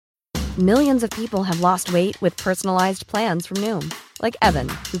Millions of people have lost weight with personalized plans from Noom. Like Evan,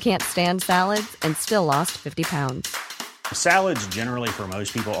 who can't stand salads and still lost 50 pounds. Salads generally for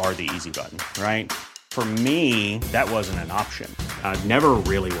most people are the easy button, right? For me, that wasn't an option. I never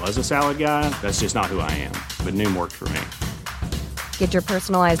really was a salad guy. That's just not who I am. But Noom worked for me. Get your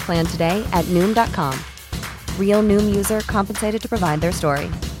personalized plan today at Noom.com. Real Noom user compensated to provide their story.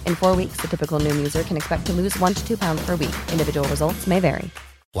 In 4 weeks, the typical Noom user can expect to lose 1 to 2 pounds per week. Individual results may vary.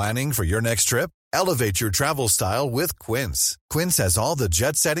 Planning for your next trip? Elevate your travel style with Quince. Quince has all the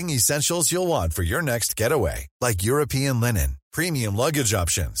jet-setting essentials you'll want for your next getaway, like European linen, premium luggage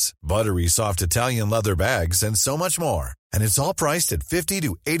options, buttery soft Italian leather bags, and so much more. And it's all priced at 50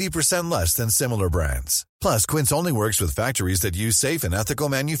 to 80% less than similar brands. Plus, Quince only works with factories that use safe and ethical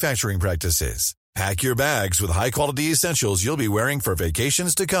manufacturing practices. Pack your bags with high-quality essentials you'll be wearing for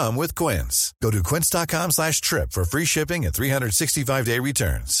vacations to come with Quince. Go to quince.com/trip for free shipping and 365-day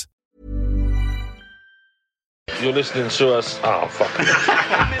returns. You're listening to us. Oh, fuck.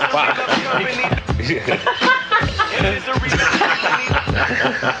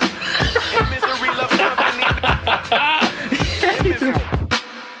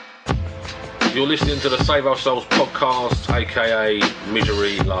 You're listening to the Save Our Souls podcast, aka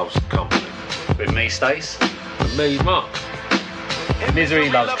Misery Loves Company. With me, Stace. And me, Mark. Misery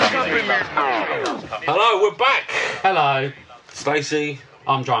loves company. Hello, we're back. Hello. Stacey.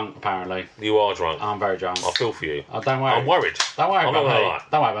 I'm drunk, apparently. You are drunk. I'm very drunk. I feel for you. Oh, don't worry. I'm worried. Don't worry I'm about not me. gonna lie.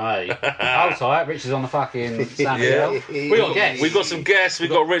 Don't worry about me. Hold tight. Rich is on the fucking stand Yeah. We got guests. We got some guests. We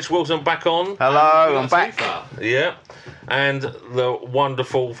got Rich Wilson back on. Hello, I'm back. Yeah. And the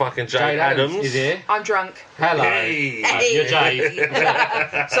wonderful fucking Jayde Adams is here. I'm drunk. Hello. Hey. You're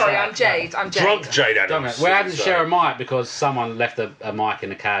Jayde. Sorry, I'm Jayde. Drunk Jayde Adams. We're having to share a mic because someone left a mic in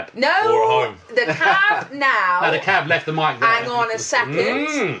the cab. No, or at home. The cab now. No, the cab left the mic there. Hang on a second.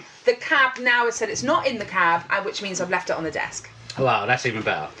 The cab now has said it's not in the cab, which means I've left it on the desk. Wow, that's even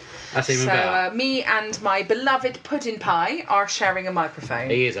better. That's even better. So me and my beloved pudding pie are sharing a microphone.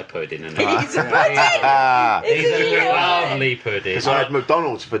 He is a pudding, isn't He's a pudding. He's a lovely pudding. Because I had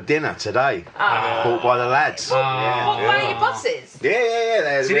McDonald's for dinner today, bought by the lads. What about your bosses?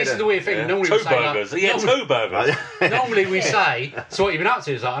 Yeah. See, this is the weird thing. Normally Two we say, burgers. He had two burgers. Normally we say, so what you been up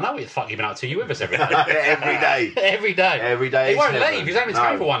to? It's like, I know what the fuck you've been up to. You with us every day. Every day. Every day. Every day. He won't leave. He's only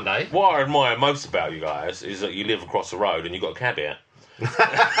home for one day. What I admire most about you guys is that you live across the road and you've got a cab here.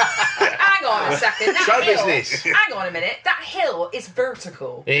 Hang on a second. That Show hill, business. Hang on a minute. That hill is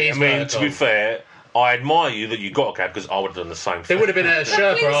vertical. It is I mean, vertical. to be fair, I admire you that you got a cab because I would have done the same There thing. would have been a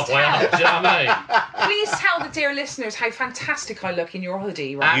Sherpa halfway up, do you know what I mean? Please tell the dear listeners how fantastic I look in your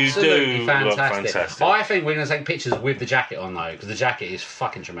hoodie, right? You Absolutely do fantastic. look fantastic. I think we're going to take pictures with the jacket on, though, because the jacket is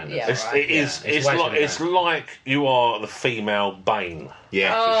fucking tremendous. Yeah. It's like you are the female Bane.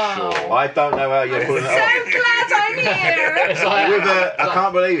 Yeah, Oh. for sure. I don't know how you're pulling it So off. glad I'm here. It's like, I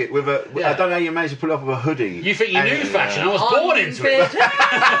can't believe it. Yeah. I don't know how you managed to pull it off with a hoodie. you think you knew fashion? I was born into it.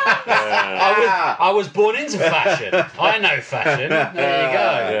 I was born into fashion. I know fashion. There you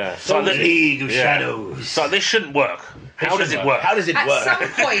go. Yeah. So the League of Shadows. So this shouldn't work. How does it work? How does it At work? some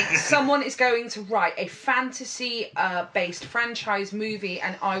point, someone is going to write a fantasy-based franchise movie,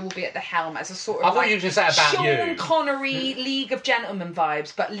 and I will be at the helm as a sort of I thought you were going to say about Sean you. Connery, League of Gentlemen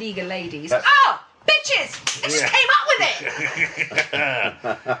vibes, but League of Ladies. Bitches! I just came up with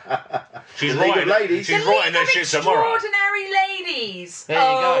it! She's The League of writing, Ladies. she's The writing League that of shit tomorrow. Extraordinary Ladies. There you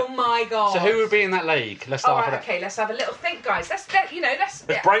go. Oh my god! So who would be in that league? Let's All start right, off with okay. Let's have a little think, guys. Let's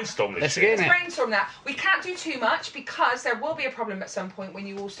Let's brainstorm this Let's shit. get in Let's it. brainstorm that. We can't do too much because there will be a problem at some point when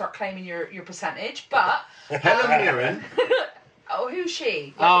you all start claiming your percentage. But Helen Mirren. oh, who's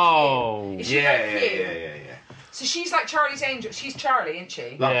she? Oh, Is she like you? Yeah. So she's like Charlie's angel. She's Charlie, isn't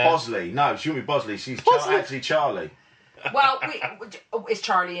she? Like Yeah. Bosley. No, she wouldn't be Bosley. She's actually Charlie. Well, is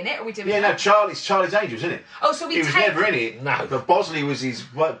Charlie in it? Or are we doing? Yeah, no, Charlie's Angels, isn't it? Oh, so we He was take- never in it. No. But Bosley was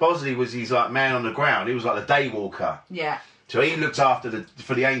his like man on the ground. He was like the day walker. Yeah. So he looked after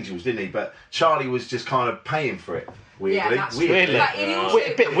for the Angels, didn't he? But Charlie was just kind of paying for it. Weirdly. Yeah, that's true. Weirdly. But he also-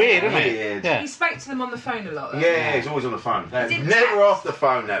 a bit weird, isn't it? Weird. Yeah. He spoke to them on the phone a lot. Though. Yeah, he's always on the phone. didn't Never text. off the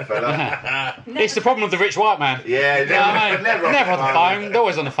phone, that fella. It's the problem with the rich white man. Yeah, You know what I mean? never Never on the phone. They're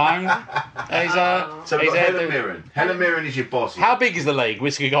always on the phone. He's So we've he's got there Helen to- Mirren. Helen Mirren is your boss. How big is the league?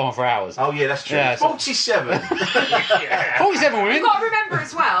 We could go on for hours. Oh yeah, that's true. Yeah, so- 47. 47 women. You've got to remember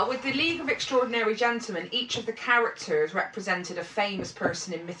as well, with the League of Extraordinary Gentlemen, each of the characters represented a famous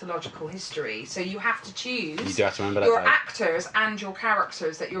person in mythological history. So you have to choose You do have to remember that, your though. actors and your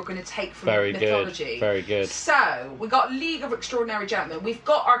characters that you're going to take from Very good, mythology. very good. So we got League of Extraordinary Gentlemen. We've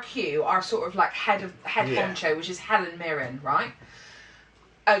got our Q, our sort of like head Yeah. honcho, which is Helen Mirren, right?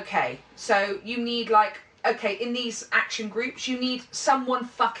 Okay, so you need like, okay, in these action groups, you need someone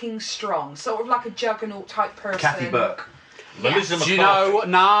fucking strong, sort of like a juggernaut type person. Kathy Burke. Yes. Do you know what?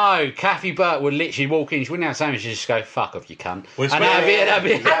 No, Kathy Burke would literally walk in. She wouldn't have sandwich. She'd just go, "Fuck off, you cunt." Well, And that'd be it. That'd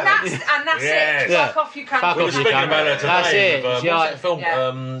be it. And that's Yes. it. Fuck off, you can't. Fuck We were off, you speaking cunt. about her today. That's it. With, She what was like- that film?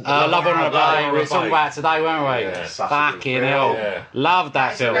 Yeah. Love on a Plane. We were Love talking on a about it today, weren't we? Yeah. Fucking Such a hell. good film. Yeah. Love that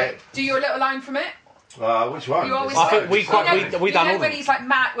That's film. great. Do your little line from it? Which one? You always I say, think we quite- we done all when of he's like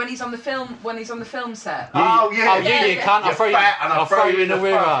mad when he's on the film set. Oh, yeah. Oh, you cunt. I'll throw you, Fat and I'll throw you in the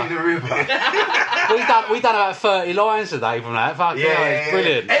fucking river. river. we done about 30 lines today from that. Fuck yeah, it's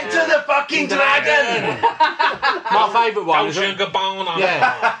brilliant. Enter the fucking dragon. My favourite one is Dolce & Gabbana.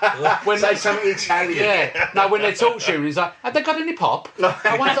 yeah. When Say they, something Italian. yeah. No, when they talk shooting, he's like, "Have they got any pop?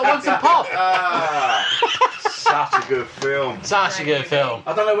 I want some pop." Such a good film. Such a good film.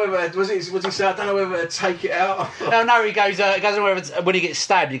 I don't know whether was he say I don't know whether to take it out. No, he goes on whether when he gets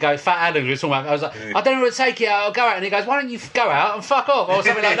stabbed, he goes, "Fat Adam." I was like, "I don't know where to take it out. I'll go out." And he goes, "Why don't you go out and fuck off?" Or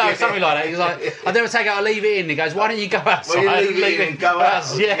something like that. Something like that. He's like, "I don't know where to take it out. I'll leave it in." He goes, "Why don't you go outside Well, you and leave it in and go out.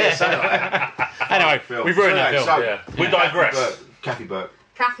 Yeah. Anyway, we've ruined that film. So, Yeah. We digress. Kathy Burke.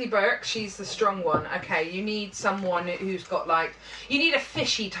 Kathy Burke, she's the strong one. Okay, you need someone who's got like, you need a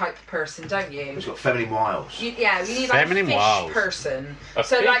fishy type of person, don't you? Who's got feminine wiles. You need like Feminine a fish wiles. person. A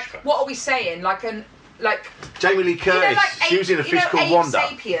So fish like, person. what are we saying? Like Jamie Lee Curtis. She was in a fish called Abe Wanda.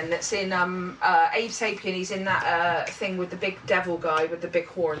 Sapien that's in Abe Sapien. He's in that thing with the big devil guy with the big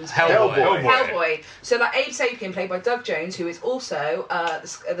horns. Hellboy. Hellboy. So like Abe Sapien, played by Doug Jones, who is also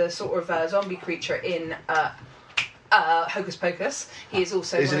the sort of zombie creature in. Hocus Pocus. He is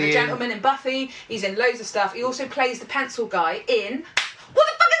also Isn't one of the he gentlemen in Buffy. He's in loads of stuff. He also plays the pencil guy in. What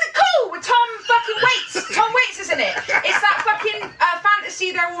the fuck is it called? With Tom fucking Waits. Tom Waits is in it. It's that fucking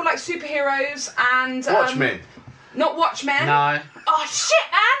fantasy. They're all like superheroes and. Watchmen. Not Watchmen. No. Oh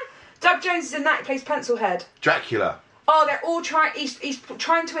shit, man! Doug Jones is in that. He plays Pencilhead. Dracula. Oh, they're all trying. He's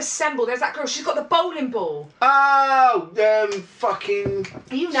trying to assemble. There's that girl. She's got the bowling ball. Oh, fucking.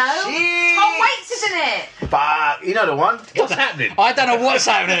 You know. Shit. Tom Waits is in it. Fuck, you know the one. What's happening? I don't know what's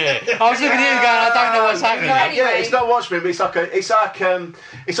happening here. I was looking at you going, I don't know what's happening. Anyway. Yeah, it's not Watchmen, but it's like they've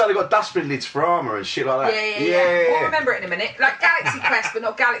got dustbin lids for armour and shit like that. Yeah. We'll remember it in a minute. Like Galaxy Quest, but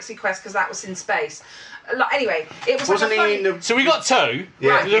not Galaxy Quest because that was in space. Like, anyway, it was Wasn't like a he funny... in the? So we got two.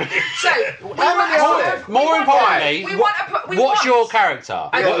 Yeah. Right. So, How many are there? More importantly, what's your character?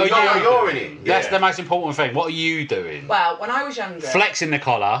 I- What are you You're in it. That's Yeah. the most important thing. What are you doing? Well, when I was younger... Flexing the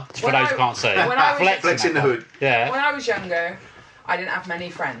collar, for When those I- who can't see. when I was- Flexing the hood. Yeah. When I was younger, I didn't have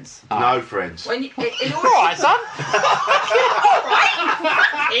many friends. No friends. When you, in order All right, son.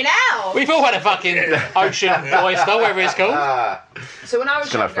 in hell. We've all had a fucking ocean oyster, whatever it's called. So when I was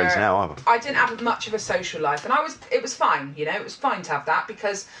Still younger, have friends now, either. I didn't have much of a social life, and it was fine, you know, it was fine to have that,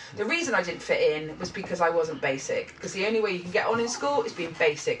 because the reason I didn't fit in was because I wasn't basic, because the only way you can get on in school is being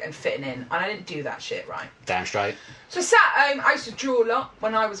basic and fitting in, and I didn't do that shit, right? Damn straight. So I sat home, I used to draw a lot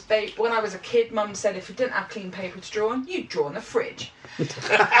when I was when I was a kid. Mum said if you didn't have clean paper to draw on, you'd draw on the fridge.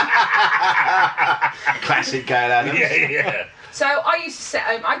 Classic Gail Adams. Yeah. So I used to sit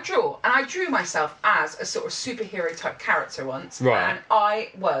home, I'd draw, and I drew myself as a sort of superhero type character once. Right. And I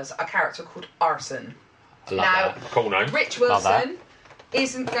was a character called Arson. I love Now, that. Cool name. Rich Love that. Wilson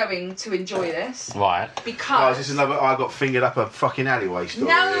isn't going to enjoy this Right. Oh, is because... this another I got fingered up a fucking alleyway story?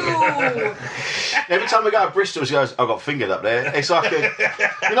 No! Every time we go to Bristol, she goes, I got fingered up there. It's like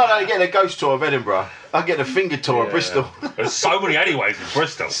you're not only getting a ghost tour of Edinburgh, I get a finger tour of Bristol. There's so many alleyways in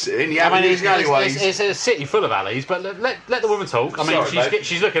Bristol. In the avenues and alleyways. it's a city full of alleys, but let the woman talk. I mean, Sorry,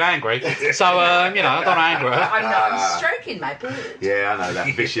 she's looking angry, so you know, I don't want to anger her. I'm not. I'm stroking my bird. Yeah, I know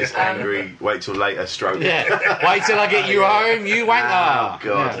that vicious, angry, wait till later stroke. Yeah. Wait till I get you home, you wanker. Oh,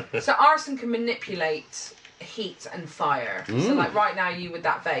 God. Yeah. So Arson can manipulate heat and fire. So like right now, you with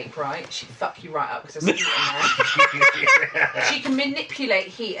that vape, right? She'd fuck you right up because there's heat in there. She can manipulate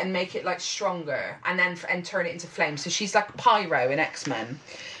heat and make it like stronger, and then and turn it into flame. So she's like Pyro in X-Men,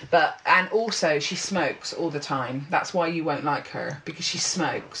 and also she smokes all the time. That's why you won't like her, because she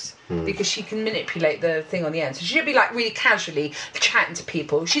smokes. Because she can manipulate the thing on the end. So she'll be like really casually chatting to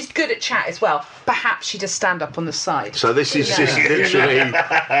people. She's good at chat as well. Perhaps she does stand up on the side. So this is just literally.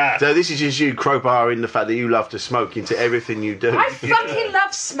 So this is just you crowbarring the fact that you love to smoke into everything you do. I fucking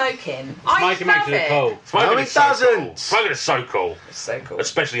love smoking. I Smoking love makes it cool. Smoking No, is it so doesn't. Cool. Smoking is so cool. It's so cool.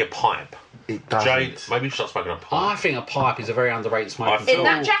 Especially a pipe. It doesn't. Jayde, maybe you should start smoking a pipe. I think a pipe is a very underrated smoking In tool.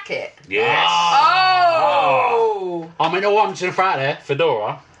 that jacket. Yes. Oh. I mean, all I'm just going to throw out there,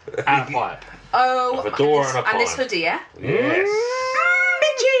 fedora and a pipe. Oh. A fedora and a And this pipe. hoodie, yeah? Yes.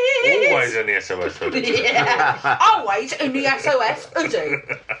 Bitches. always in the SOS footage. Yeah. Always in the SOS hoodie.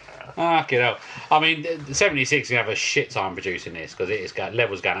 Fucking hell. I mean, 76 you have a shit time producing this because it is got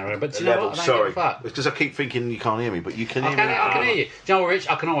levels going around. But do you know what? I don't give a fuck. It's because I keep thinking you can't hear me, but you can hear me. I can hear you. Do you know what, Rich?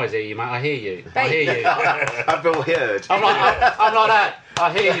 I can always hear you, mate. I hear you. I hear you. I feel heard. I'm like that.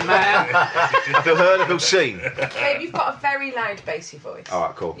 I hear you, man. I feel heard, I feel seen. Babe, you've got a very loud, bassy voice.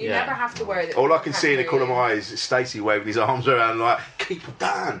 Alright, cool. You never have to worry that. All I can see in the corner of my eyes is Stacey waving his arms around like, keep it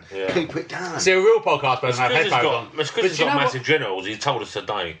down, keep it down. See, a real podcast person have headphones on. It's because he's got massive genitals. He told us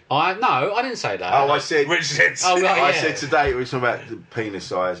today. No, I didn't say that. Oh, I said. Rich said. Oh, right, I said today it was something about the penis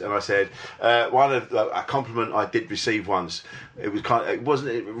size, and I said a compliment I did receive once. It was it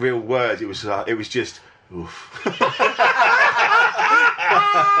wasn't real words. It was just. Oof.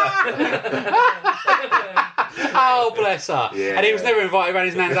 Oh, bless her. Yeah. And he was never invited around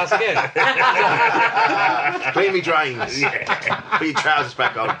his nan's house again. Clean me drains. Put your trousers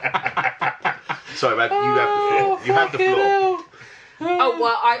back on. Sorry, babe. You have the floor. You have the floor. Oh,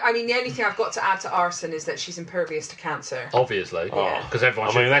 well, I mean, the only thing I've got to add to arson is that she's impervious to cancer. Obviously. Because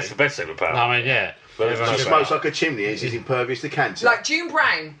everyone that's the best superpower. I mean, yeah. She smokes like a chimney and she's impervious to cancer. Like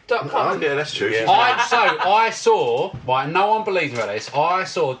JuneBrown.com. Oh, yeah, that's true. Yeah. I saw, right, no one believes me about this, I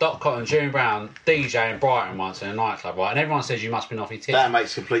saw Dot Cotton and June Brown DJ in Brighton once in a nightclub, right, and everyone says you must be off your tits. That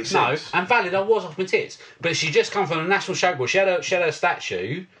makes complete sense. No, and valid, I was off my tits. But she just come from the National Showboat. She had her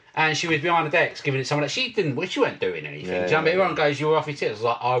statue, and she was behind the decks giving it someone that she weren't doing anything. Do you know what I mean? Everyone goes, you were off your tits. I was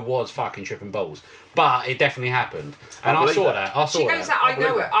like, I was fucking tripping balls. But it definitely happened. And I saw that. She goes out, I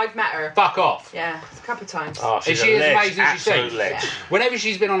know her. I've met her. Fuck off. Yeah, a couple of times. Oh, she's she a is ledge, amazing as you absolute see. ledge. Yeah. Whenever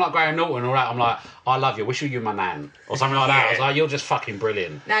she's been on like Graham Norton and all that, I'm like, I love you. Wish you were my nan. Or something like that. I was like, you're just fucking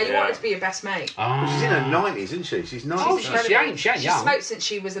brilliant. Now, you want her to be your best mate. Oh. She's in her 90s, isn't she? She's 90s. Oh, she ain't She young. smoked since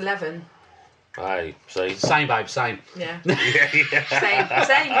she was 11. Hey, see? Same, babe, same. Yeah.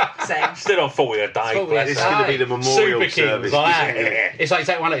 Yeah. Same. Still on 40 a day. This is going to be the memorial Super service. Kings, like that. It's like you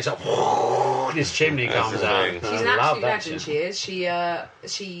take one, it's like, this chimney comes out. thing. She's an I love absolute that legend, shit. she is.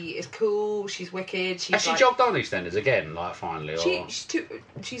 She is cool, she's wicked. Has she jogged on EastEnders again, like finally? Or? She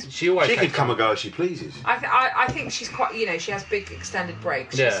always She can takes- come and go as she pleases. I think she's quite, she has big extended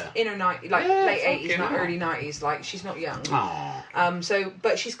breaks. She's in her late 80s, not early 90s. Like, she's not young. Aww.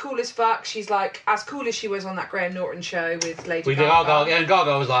 But she's cool as fuck. She's like as cool as she was on that Graham Norton show with Lady We did Gaga. Gaga, and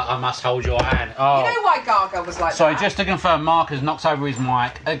Gaga was like, I must hold your hand. Oh. You know why Gaga was like Sorry, that? just to confirm, Mark has knocked over his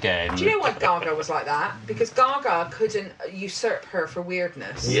mic again. Do you know why Gaga was like that? Because Gaga couldn't usurp her for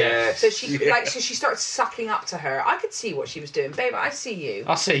weirdness. Yes. So she she started sucking up to her. I could see what she was doing. Babe, I see you.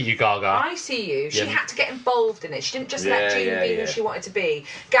 I see you, Gaga. I see you. She had to get involved in it. She didn't just let June be who she wanted to be.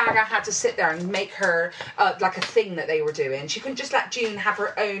 Gaga had to sit there and make her like a thing that they were doing. She couldn't just let June have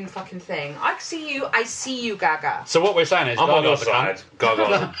her own fucking thing. I see you. I see you, Gaga. So what we're saying is, I'm on your Gaga's a cunt. side.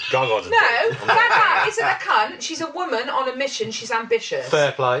 Gaga's a No, dick. Gaga isn't a cunt. She's a woman on a mission. She's ambitious.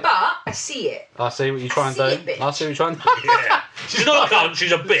 Fair play. But I see it. I see what you're trying to see do. it, bitch. I see what you're trying to do. Yeah. She's not a cunt,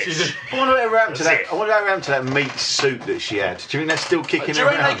 she's a bitch. I want to go around to That's that. it. I want to go around to that meat soup that she had. Do you think that's still kicking Do you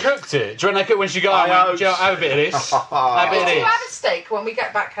reckon around? they cooked it? Do you reckon they cooked when she got I home? hope Went, "Do you know, have a bit of this. Have a bit of Do you this. have a steak when we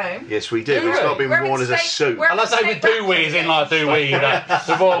get back home? Yes, we do. Do It's we? not been We're worn having as a steak- soup. we're- Unless they would do we, as in like do we,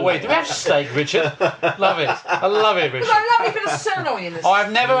 the royal we. Do we have steak, Richard? Love it. I love it, Richard. Because I love a bit of sirloin in this.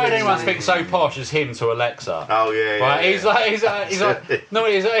 I've never heard anyone speak so posh as him to Alexa. Oh yeah. Right, yeah, he's yeah. like,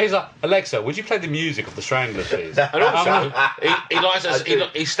 he's like, Alexa, would you play the music of the Stranglers, please? And also, he likes us.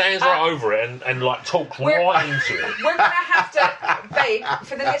 He stands right over it and like talks right into it. We're going to have to, babe,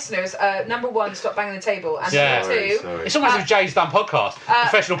 for the listeners, number one, stop banging the table. And Yeah. number two, Sorry. It's almost as if Jay's done podcast.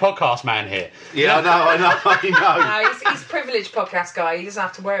 Professional podcast man here. Yeah, I know. he's a privileged podcast guy. He doesn't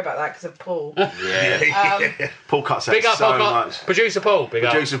have to worry about that because of Paul. Yeah. Paul cuts out Big up, so podcast. much. Producer Paul, big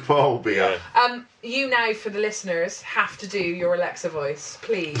up. Producer Paul, big up. You now, for the listeners, have to do your Alexa voice,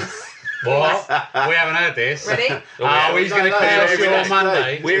 please. What? We haven't heard this. Ready? Oh, he's going to No, clear no, us no, on no,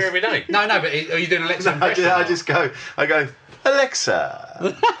 Monday. We're here every day. No, but are you doing Alexa impression? I go,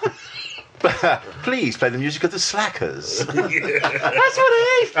 Alexa, please play the music of the Slackers. That's what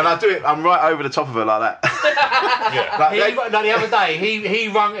it is. And I do it, I'm right over the top of her like that. Like, The other day, he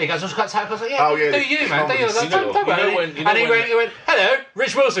rung. He goes, I was like, yeah, Oh, yeah, do you, man? Do you? I was like, you know- don't you know worry. when- you know And he when- went, hello,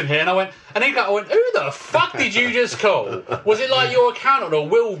 Rich Wilson here. And I went, who the fuck did you just call? Was it like your accountant or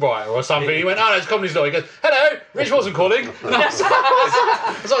will writer or something? He went, oh, no, it's Comedy Store. He goes, hello, Rich Wilson calling. And I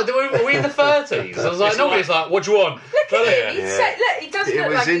was like, are we in the 30s? I was like, normally it's like, what do you want? Look at him. Yeah. He does It look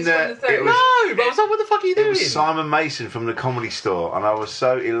was like in he's the- from the 30s. it was- No, but I was like, what the fuck are you It doing? was Simon Mason from the Comedy Store, and I was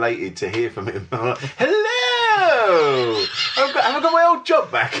so elated to hear from him. I'm like, hello! Have I got my old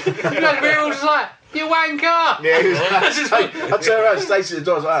job back? You know, we were all just like, you wanker! Yeah, he was, I turned around, Stacey at the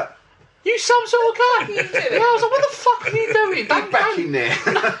door, I was like, You some sort of guy. What are you doing? Yeah, I was like, what the fuck are you doing? Get back in there.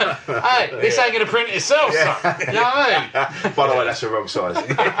 Hey, this ain't going to print itself, son. You know what I mean? By the way, that's the wrong size.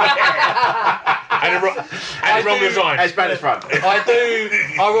 And the wrong design. It's bad as front. I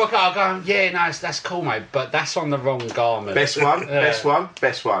rock out, I go, yeah, no, that's cool, mate, but that's on the wrong garment. Best one,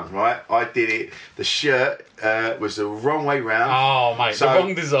 right? I did it. The shirt was the wrong way round. Oh, mate, So, the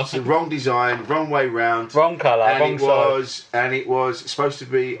wrong design. it's the wrong design, wrong way round. Wrong colour, wrong size. And it was supposed to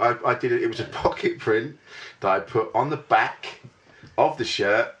be, I did it, it was a pocket print that I put on the back of the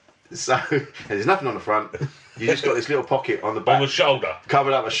shirt. So, and there's nothing on the front. You just got this little pocket on the back. On the shoulder.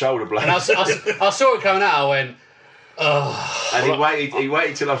 Covered up a shoulder blade. And I saw it coming out, I went, And he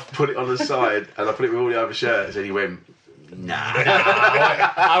waited till I put it on the side, and I put it with all the other shirts, and he went, nah.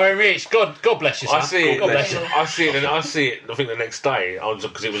 I went, Rich, God bless you, son. I see it. God bless you. I see it. And I see it. I think the next day,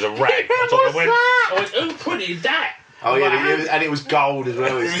 because it was a rag. I went, who printed that? Oh yeah, and it was gold as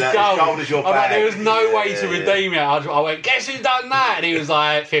well. It's It was gold as your I'm like, bag. there was no way to Yeah. redeem it. I went, guess who done that? And he was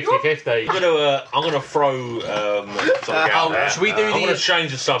like, 50-50. I'm gonna throw something out there. Should we do I'm gonna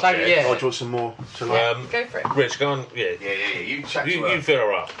change the subject. Yeah. Oh, do you want some more? Go for it. Rich, go on. Yeah. You You fill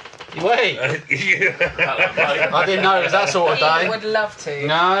her up. Wait, I didn't know it was that sort of Ian day. would love to.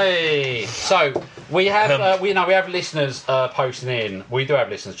 No. So we have we have listeners posting in. We do have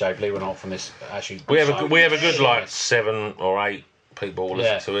listeners, Jay, believe it or not, from this actually. We have a good like 7 or 8 people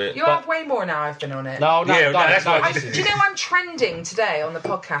listen to it. You have way more now I've been on it. No, that's what Do you know I'm trending today on the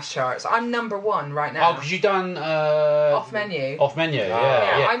podcast charts? I'm number 1 right now. Oh, because you done off menu. Off menu,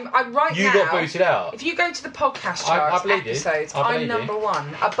 yeah. I'm right You now. got booted out. If you go to the podcast I charts believe you. episodes, I I'm believe number you.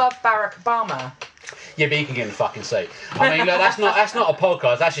 1, above Barack Obama. Yeah, but you can get in the fucking seat. I mean, look, that's not a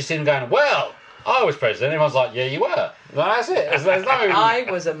podcast. That's just him going, well, I was president. Everyone's like, yeah, you were. Well, that's it. There's no I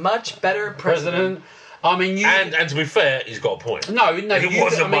was a much better president. I mean, you. And to be fair, he's got a point. No, He you,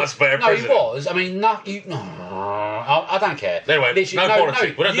 was a much better president. No, he was. I mean, I don't care. Anyway, no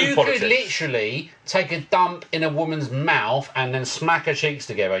politics. We don't do you politics. could literally take a dump in a woman's mouth and then smack her cheeks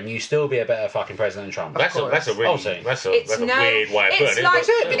together, and you still be a better fucking president than Trump. That's a weird way of putting It's it. like,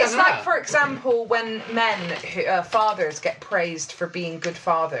 it doesn't matter. for example, when men, fathers, get praised for being good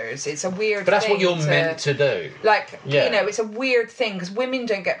fathers. It's a weird. But that's thing what you're meant to do. Like, it's a weird thing because women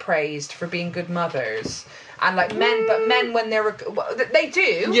don't get praised for being good mothers. And like men, but men when they're they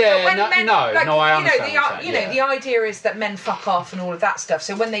do. Yeah, but when men, I understand. The idea is that men fuck off and all of that stuff.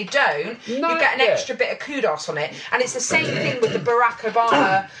 So when they don't, you get an extra bit of kudos on it. And it's the same thing with the Barack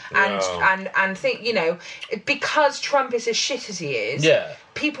Obama and think because Trump is as shit as he is. Yeah.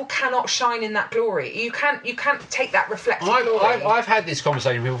 People cannot shine in that glory. You can't take that reflected glory. I've had this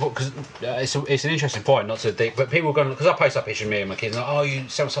conversation with people because it's an interesting point, not so deep, but people going because I post up pictures of me and my kids, and oh, you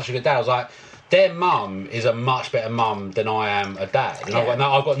sound such a good dad. I was like, their mum is a much better mum than I am a dad, and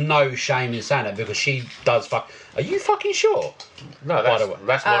I've got no shame in saying that because she does fuck. Are you fucking sure? No,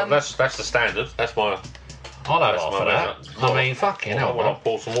 that's the standard. That's my. I'll have half of that. I mean, fucking hell. I'll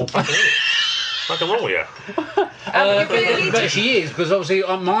pour some more fucking in. Nothing wrong with you. But she is because obviously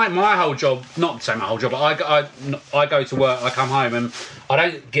my whole job, not to say my whole job, but I go to work, I come home and I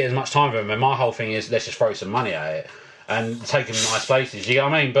don't get as much time for them. And my whole thing is let's just throw some money at it and take them to nice places. You know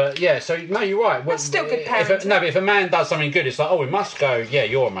what I mean? But yeah, so no, you're right. That's still good parenting. But if a man does something good, it's like, oh, we must go. Yeah,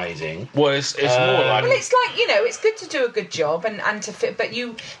 you're amazing. Well, it's more like. Well, it's like it's good to do a good job and to fit, but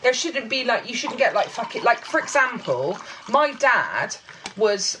there shouldn't be like you shouldn't get like fuck it. Like for example, my dad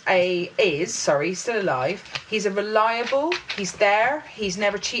is still alive. He's a reliable. He's there. He's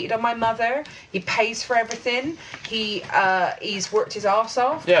never cheated on my mother. He pays for everything. He's worked his arse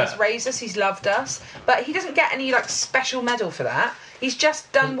off. Yeah. He's raised us. He's loved us. But he doesn't get any like special medal for that. He's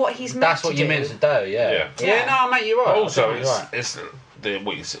just done what he's meant to do. That's what you're meant to do. Yeah. Yeah. No, mate, you're right. Also, it's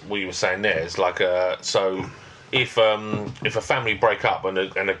what you were saying there is like so. If a family break up and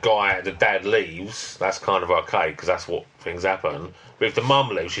the dad leaves, that's kind of okay because that's what things happen. But if the mum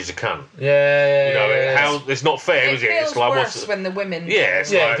leaves, she's a cunt. Yeah. It's not fair, is it? Feels It's like worse when the women. Yeah,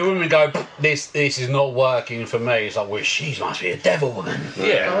 If the women go, this is not working for me. It's like, well, she must be a devil woman.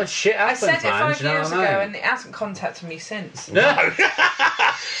 Yeah. Oh, shit I happens, said it man. 5 years ago, and it hasn't contacted me since. No.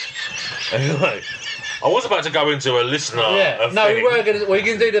 Anyway, I was about to go into a listener. We're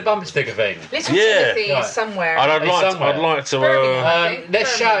gonna do the bumper sticker thing. Little Timothy Right. is somewhere. And I'd like to. Birmingham.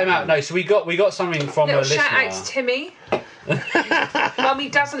 Let's shout him out. No, so we got something from a Little listener. shout out to Timmy. Mummy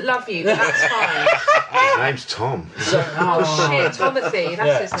doesn't love you, but that's fine. His name's Tom. Oh shit, Timothy,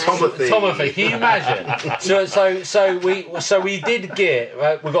 that's his name. Timothy, can you imagine? so we did get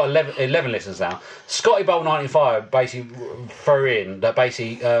we've got 11 listeners now. Scotty Bolt 95 basically threw in that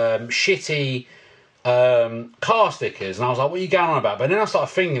basically shitty car stickers, and I was like, what are you going on about? But then I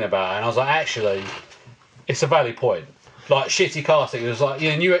started thinking about it, and I was like, actually, it's a valid point. Like, shitty car stickers, like,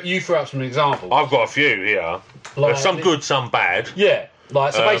 and you threw up some examples. I've got a few here. Like, some good, some bad. Yeah.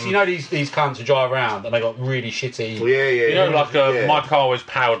 Like, so basically, you know these cunts who drive around and they got really shitty... You know, like, my car was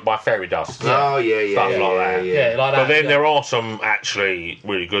powered by fairy dust. Oh, yeah. Stuff like that. Yeah, like that. But then there are some actually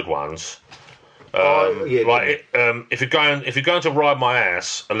really good ones. If you're going to ride my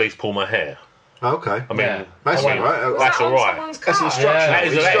ass, at least pull my hair. Okay. I mean, that's all right. That's all right. That's instructional. That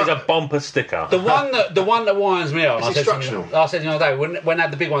is a bumper sticker. The one that winds me up. It's instructional. I said the other day when I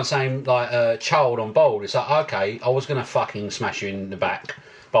had the big one saying like child on board. It's like, okay, I was gonna fucking smash you in the back,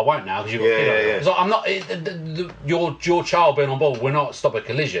 but I won't now because you've got a kid on it. It's like, I'm not. Your child being on board will not stop a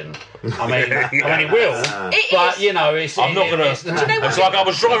collision. I mean, it will. But you know, I'm not gonna. It's like I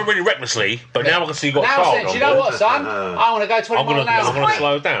was driving really recklessly, but now I can see you got a child on board. Do you know what, son? I want to go 20 miles an hour. I'm gonna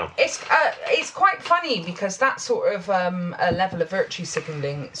slow down. It's quite funny because that sort of a level of virtue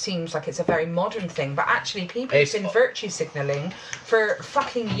signalling seems like it's a very modern thing, but actually people have been virtue signalling for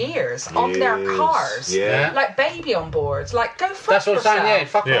fucking years on their cars. Yeah. Like baby on board. Like, go fuck That's what yourself. I'm saying, yeah,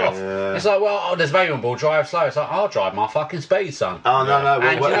 fuck off. Yeah. It's like, well, there's a baby on board, drive slow. It's like, I'll drive my fucking speed, son. Oh, no.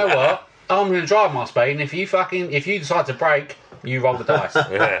 And you know what? I'm going to drive my speed, and if you decide to brake, you roll the dice. Do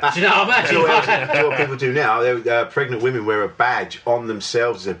you know what I mean? You know what people do now? Pregnant women wear a badge on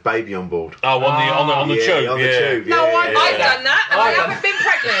themselves as a baby on board. Oh, on the tube. On the tube. No, I've yeah. done that, and I haven't been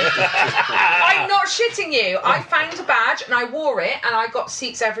pregnant. I'm not shitting you. I found a badge and I wore it, and I got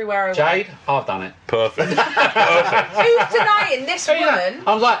seats everywhere I went. Jade, I've done it. Perfect. Who's denying this woman?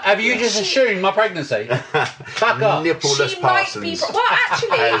 I was like, have you just assumed my pregnancy? Fuck up. Nippleless She might be. Parsons. Well,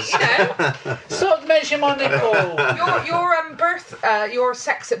 actually, you know, Stop mentioning my nipple. your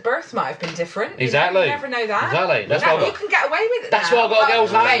sex at birth might have been different. Exactly. You never know that. Exactly. That's Now, why you can get away with it. That's now. why I got a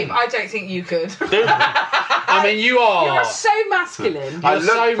girl's name. Babe, I don't think you could. Dude, I mean, you are. You're so masculine. I You're look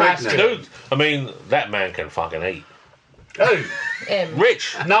so pregnant. masculine. dude, I mean, that man can fucking eat. Who? Him.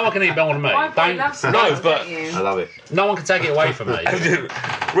 Rich. No one can eat more than me. I probably love some No, guys, but- don't you? I love it. No one can take it away from me.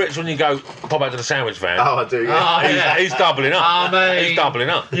 Rich, when you go pop out to the sandwich van, Oh, I do, yeah. Oh, yeah. he's doubling up. I mean- He's doubling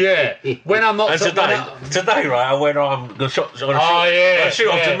up. Yeah. When I'm not... And today, right, I went on the shop. Shoot off yeah.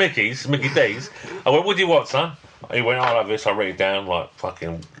 to Mickey D's. I went, what do you want, son? He went, I love this. I wrote it down like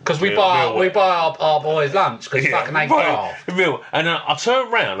fucking. Because we buy our boys lunch because fucking ain't car. Real. And then I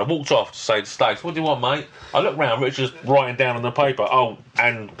turned round, I walked off to say to Stace, what do you want, mate? I looked round, Richard's writing down on the paper,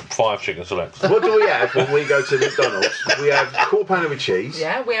 and 5 chicken selects. What do we have when we go to McDonald's? We have quarter pounder with cheese.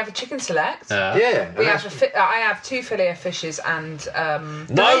 Yeah, we have a chicken select. Yeah. We have I have 2 fillet of fishes and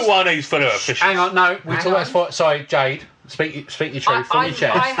No one eats fillet of fish. Hang on, no. We Hang talk on. about... Sorry, Jade. Speak your truth from your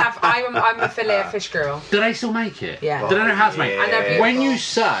chest. I'm a fillet of fish girl. Do they still make it? Yeah. Do they know how to make it? And they're beautiful. When you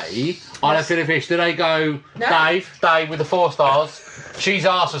say, I love fillet fish, do they go, No. Dave with the 4 stars, she's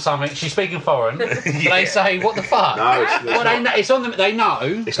asked for something, she's speaking foreign, do they say, what the fuck? No, it's Well, not. it's on them, they know.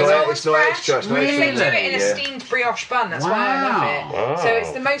 It's not extra. It's not They do extra. it in a steamed brioche bun. That's why I love it. Wow. So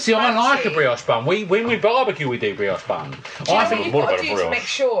it's the most. See, I like a fancy- brioche bun. When we barbecue, we do brioche bun. Do you know what you've more got to about do to brioche. make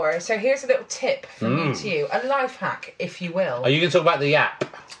sure? So here's a little tip from me to you, a life hack, if you will. Are you going to talk about the app?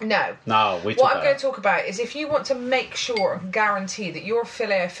 No. No, we talk What I'm about going to talk about is if you want to make sure and guarantee that your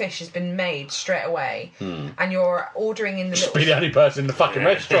fillet of fish has been made straight away, and you're ordering in the be the little, only person in the fucking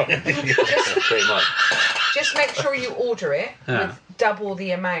restaurant. Pretty much. just make sure you order it Yeah. with double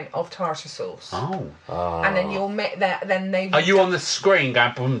the amount of tartar sauce, Oh. and then you'll make that. Then they. Are you on the screen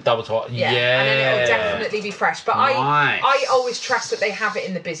going, boom, double top? Yeah, and then it'll definitely be fresh. But Nice. I always trust that they have it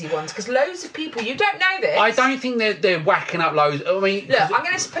in the busy ones because loads of people, you don't know this. I don't think they're whacking up loads. I mean, Look, I'm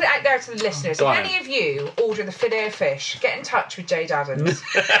going to put it out there to the listeners. Go If on. any of you order the fillet of fish, get in touch with Jayde Adams.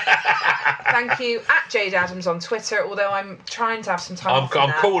 Thank you at Jayde Adams on Twitter. Although I'm trying to have some time. I'm off from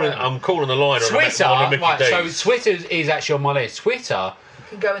that, calling the line Twitter, on the Mickey right, so D's. Twitter is actually on my list. Twitter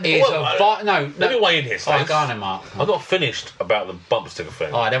can go in the is bin. no. Let me weigh in here, All right, Stace. go on then, Mark. I'm not finished about the bumper sticker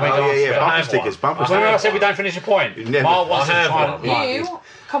thing. All right, then we go Oh, on. yeah. I Bumper have stickers. one. Bumper Remember I stickers. said we don't finish a point? never- Mark wants I to have try one. and... You,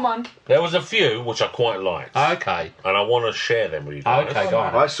 come on. There was a few which I quite liked, Okay. and I want to share them with you guys. Okay, go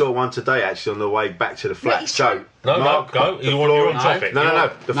on. I saw one today actually on the way back to the flat. it's So, true. No, Mark, go. the You're floor- on topic.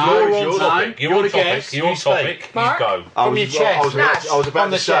 No. The No, floor you're is on yours. time. You're You're on the topic. guest, You're on you speak. topic. You Mark? go. From your chest. I was about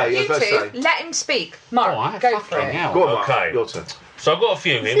From the to say. chest. I was You about to two, say. let him speak. Mark, All right, go for fucking it. hell. Go on, Mark. Okay. Your turn. So I've got a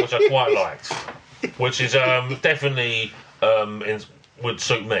few here which I quite liked, which is definitely would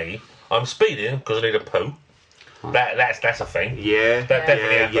suit me. I'm speeding because I need a poo. That's a thing. Yeah. That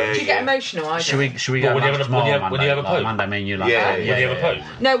definitely happens. Do you get emotional? I Should we go when you have a- tomorrow, when you have a Monday? poo? Monday, me and you like Yeah, that? When you have a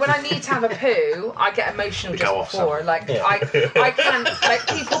poo. No, when I need to have a poo, I get emotional just go off before. some. Like I can't. Like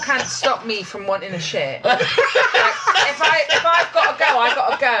people can't stop me from wanting a shit. Like, if I've got to go, I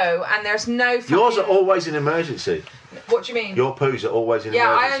got to go, and there's no. Yours are always an emergency. What do you mean? Your poos are always an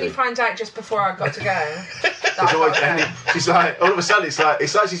Yeah, emergency. I only find out just before I got to go. It's always, she's like, all of a sudden, it's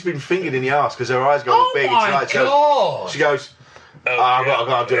like she's been fingered in the arse because her eyes go all big. my It's like, God. She goes, I've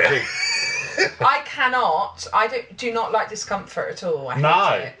got to do a thing. I cannot. I do not like discomfort at all. I hate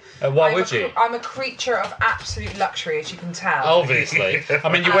No. it. Why would you? I'm a creature of absolute luxury, as you can tell. Obviously.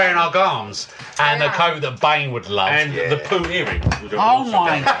 I mean, you're wearing our garms and the I am. coat that Bane would love. And the poo earrings. which are Oh also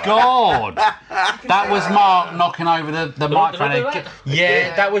my down. God! That was Mark knocking over the microphone. did I do that?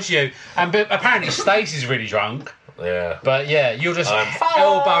 Yeah, that was you. And but apparently Stacey's really drunk. Yeah. But yeah, you're just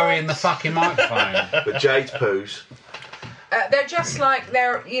elbowing the fucking microphone. But Jade's poos. They're just like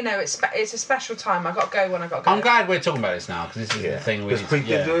it's a special time. I got to go when I got to go. I'm glad we're talking about this now because this is the thing we Because need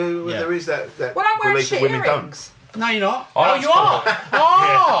to. there is that Well, I'm wearing belief that shit women earrings. No, you're not. Oh, You are.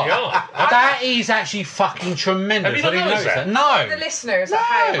 Oh, you are. that is actually fucking tremendous. Have you not I didn't noticed notice that? The No. listeners No.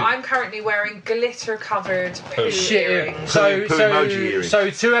 at home, I'm currently wearing glitter-covered poo Shit. earrings. So, Poo emoji earrings. so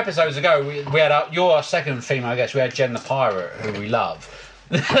 2 episodes ago, we had your second female guest. We had Jen the Pirate, who we love.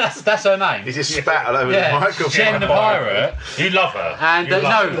 that's her name. He just spat all over the Yeah, microphone. Jen the Pirate. You love her. And You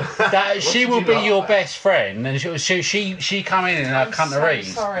love no, her. that she will you be laugh your at? best friend, and she come in her I'm so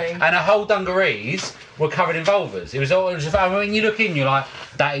cunteries, sorry. and her whole dungarees were covered in vulvas. It was I mean, when you look in, you're like,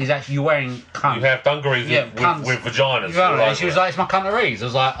 that is actually you're wearing cunt. You have dungarees cunts. with vaginas. You know, all and over she was it. like, it's my cunteries. I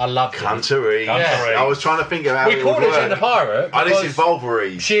was like, I love it. Cuntery. Cuntery. I was trying to think of how We it called would her work. Jen the Pirate I because listed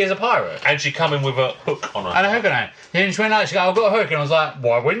vulvaries. she is a pirate. And she come in with a hook on her. And a hook on her. And she went out, she go, I've got a hook. And I was like,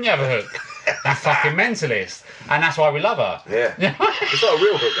 why wouldn't you have a hook? You fucking mentalist. And that's why we love her. Yeah. It's not a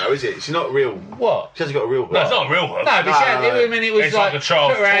real hook though, is it? She's not real. What? She hasn't got a real hook. No, it's not a real hook. No, but she had, I mean, it was It's like, like a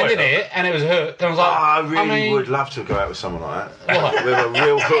child's put her hand toy, in though. it, and it was a hook. And I was like, I really mean, would love to go out with someone like that. What? With a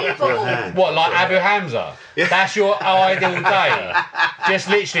real hook for a hand. What, like Abu Hamza? Yeah. That's your ideal day. Just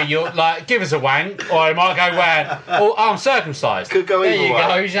literally, you're like, give us a wank, or it might go wank, or I'm circumcised. Could go there either you way.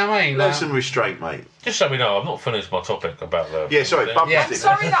 go, you know what I mean? There's Like, some restraint, mate. Just so we know, I've not finished my topic about the. Yeah, sorry, bump Yeah. I'm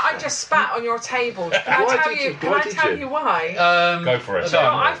sorry that I just spat on your table. Can I Why tell did you? you? Can Why I did tell you? you why? Go for it. I don't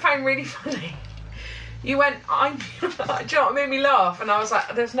know. I found really funny. You went, do you know what made me laugh? And I was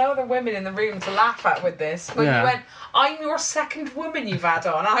like, there's no other women in the room to laugh at with this. When Yeah. you went, I'm your second woman you've had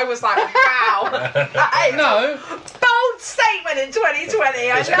on. I was like, wow. That is No. a bold statement in 2020.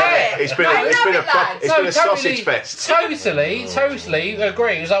 I love it. It's been I a love it, lads. it's been a sausage fest. Totally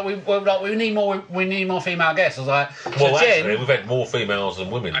agree. It was like we need more female guests. I was like, so Well, Jen, actually, we've had more females than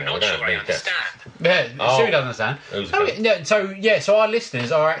women. I'm not sure I understand. yeah, Oh. Sue doesn't understand. Who's Oh, that? yeah, so our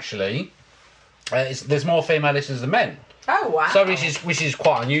listeners are actually there's more female listeners than men. Oh, wow. So which is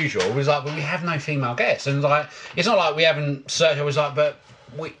quite unusual. It was like, but we have no female guests, and like it's not like we haven't searched. I was like, but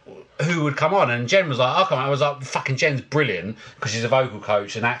who would come on? And Jen was like, I'll come on. I was like, fucking Jen's brilliant because she's a vocal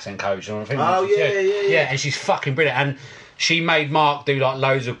coach and accent coach, and I think Oh, yeah. and she's fucking brilliant. And she made Mark do like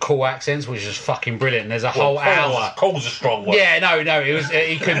loads of cool accents, which is fucking brilliant. And there's a whole hour. Cool's a strong word. Yeah, no, it was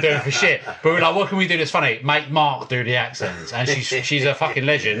he couldn't do it for shit. But we're like, what can we do that's funny? Make Mark do the accents, and she's a fucking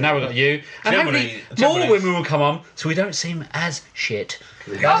legend. Now we've got you, and hopefully more women will come on, so we don't seem as shit.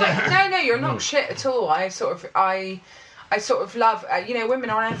 No, you're not shit at all. I sort of love, women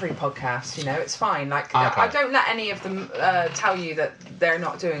are on every podcast, it's fine. Like, Okay. I don't let any of them tell you that they're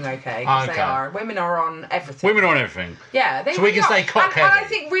not doing okay, because Okay. they are. Women are on everything. Women are on everything. Yeah, they So we really can are. stay cock and I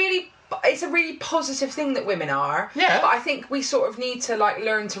heavy. think really, it's a really positive thing that women are. Yeah. But I think we sort of need to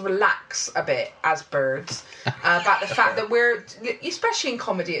learn to relax a bit as birds about the fact that we're, especially in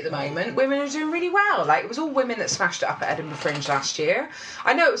comedy at the moment, women are doing really well. Like, it was all women that smashed it up at Edinburgh Fringe last year.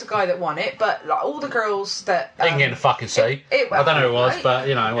 I know it was a guy that won it, but all the girls that They can get in the fucking sea. I don't know who it was, but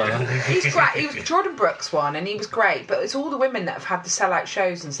whatever. He's great. Jordan Brooks won, and he was great. But it's all the women that have had the sellout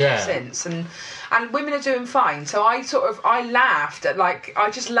shows and stuff Yeah. since, and women are doing fine. So I laughed at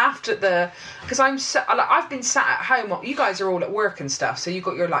because I've been sat at home. You guys are all at work and stuff, so you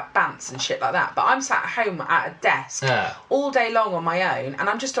got your bants and shit like that. But I'm sat at home at a desk all day long on my own, and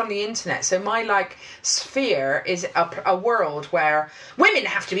I'm just on the internet. So my sphere is a world where women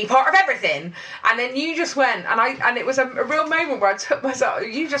have to be part of everything. And then you just went, and it was a real moment where I took myself.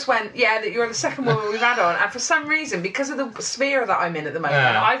 You just went, yeah, that you're the second woman we've had on, and for some reason, because of the sphere that I'm in at the moment,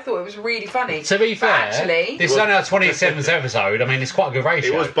 I thought it was really funny. To be But fair, actually, this is only our 27th episode. I mean, it's quite a good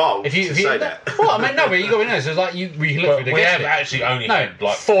ratio. It was bold. If to say that. Well, I mean, no, but you got to be honest. It's like you look But at the we guest have list. actually only No, had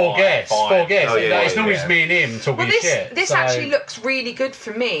like four guests. five. Four guests. Oh, yeah, It's normally yeah. just me and him talking Well, shit. this so- actually looks really good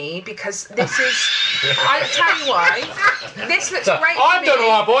for me because this is. I tell you why. This looks So, great. For I've me. done all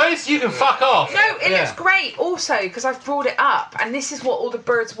right, boys. You can fuck off. No, it Yeah. looks great also because I've brought it up, and this is what all the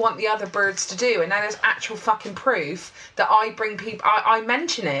birds want the other birds to do. And now there's actual fucking proof that I bring people. I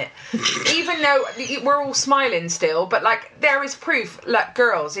mention it, even though we're all smiling still. But like, there is proof. Look,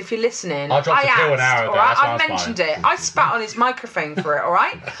 girls, if you're listening, I dropped a pill an asked, hour ago, all right? that's why I I'm mentioned smiling. it. I spat on his microphone for it. All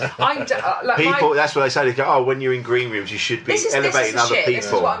right. Like People, that's what they say. They go, "Oh, when you're in green rooms, you should be this is elevating the other shit. people." This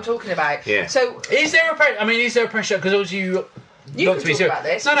is what I'm talking about. Yeah. So Is there a pressure? I mean, is there a pressure? Because obviously you not can to be talk serious. about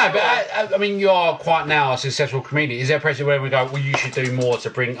this. No, for no, sure. but I mean, you are quite now a successful comedian. Is there pressure where we go? Well, you should do more to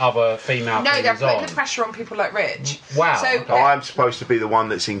bring other female No, they're comedians putting on. the pressure on people like Rich. Wow, So okay. Oh, I'm supposed to be the one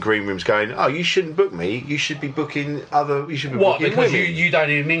that's in green rooms going, "Oh, you shouldn't book me. You should be booking other. You should be What? booking Because women." you don't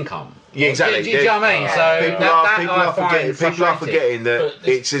need an income. Yeah, exactly. Do you know what I mean? So People that are, I people are find forgetting. People are frustrating. forgetting that But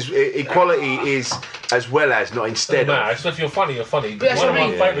it's equality is as well as, not instead No, of. so if you're funny, you're funny. But that's One of what I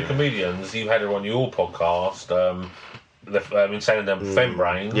my mean. favourite comedians, you had her on your podcast. I've been saying them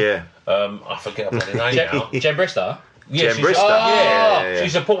Fembrain. Yeah. I forget her bloody name now. Jen Brister. Yeah, Jen she's- Brister. Yeah. She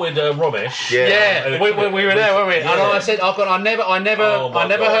supported Romesh. Yeah. Yeah, we were there, weren't we? Yeah. And I said, I never Oh my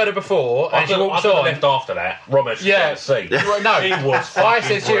heard God. her before, I and she could walks have on. left after that. Romesh Yeah. see. Well, no, He was I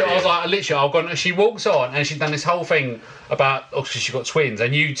fucking said to you, I was brilliant. like, literally, I've gone. She walks on and she's done this whole thing about obviously she got twins,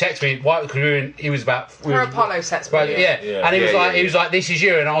 and you text me why because he was about Her Apollo set's Right, brilliant. yeah. And he was Yeah, like, yeah, he was like, this is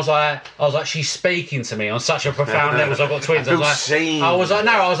you, and I was like, she's speaking to me on such a profound level. So I've got twins. I was feel like, seen. I was like,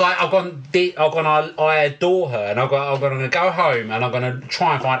 no, I was like, I adore her, and I'm going to go home and I'm going to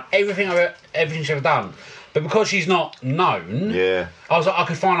try and find everything she's ever done. But because she's not known, Yeah. I was like, I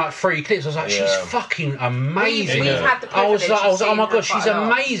could find like 3 clips. I was like, she's Yeah. fucking amazing. We've had the I was privilege like, of oh my seeing her god, she's quite a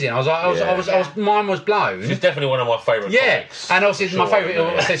lot. amazing. I was, mine was blown. She's definitely one of my favourite Yeah, comics. and obviously my Sure, favourite.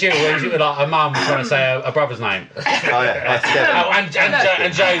 yeah. I said to you, like a mum was trying to say a brother's name. Oh, yeah. That's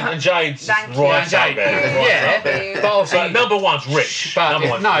And Jade's Thank you. right Jade, up there. Right yeah, up there. but obviously But number one's Rich. But Number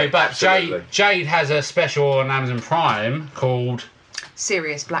one's no, Rich. but Absolutely. Jade has a special on Amazon Prime called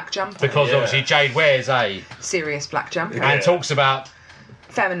Serious black jumper. because Yeah. obviously Jade wears a Serious black jumper. and talks about.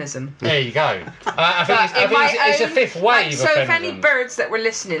 Feminism. There you go. I think, But in it's a my fifth own- wave so of if feminism. any birds that were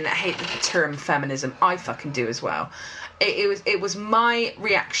listening that hate the term feminism, I fucking do as well. It was my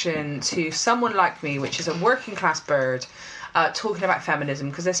reaction to someone like me, which is a working class bird, talking about feminism,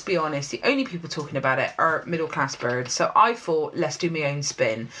 because let's be honest, the only people talking about it are middle class birds. So I thought, let's do my own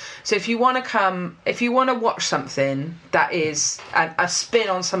spin. So if you want to watch something that is a spin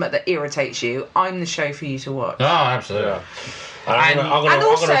on something that irritates you, I'm the show for you to watch. Oh, absolutely. I'm gonna- And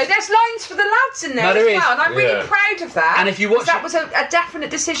also, there's lines for the lads in there No, as there is. well, and I'm really Yeah. proud of that. And if you watch 'cause that it- was a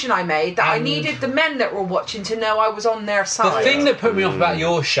definite decision I made, that I And- needed the men that were watching to know I was on their The side. thing that put me off about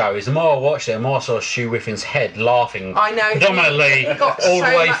your show is the more I watched it, the more I saw Stu Whiffen's head laughing. I know, predominantly he got all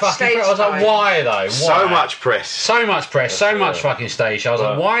the so way much fucking stage through. I was like, time. why though? Why? So much press. So much press, so much it. fucking stage. I was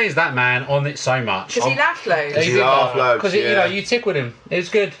like, why is that man on it so much? Because he laughed loads. He laughed loads, Because you yeah. know you tickled him. It was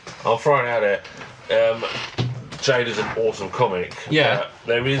good. I'm throwing it out there. Jade is an awesome comic. Yeah.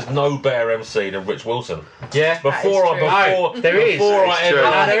 There is no better MC than Rich Wilson. Yeah. Before true. No, there is. Before It's I ever,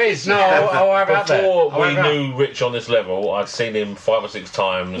 true. No, there is. No, I'll have it out there. before I'll we have it out. knew Rich on this level, I'd seen him 5 or 6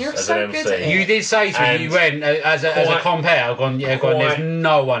 times You're as so an good MC. at it. You did say to me, And you went as a quite- compare. I've gone, there's quite-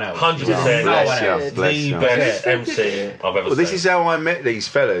 no one else. 100%. No one Bless else. you. Bless The you. best Yeah. MC I've ever Well, seen. this is how I met these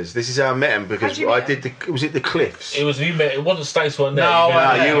fellas. This is how I met them because How'd you I meet did the. Was it the Cliffs? It was you met. It wasn't Stacey one there. No, You met-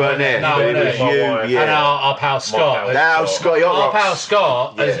 I No, you weren't there. No, but it no, was no. you. My wife. Yeah. And our pal Scott. pal. Now Scotty Hot Our Rocks. pal Scott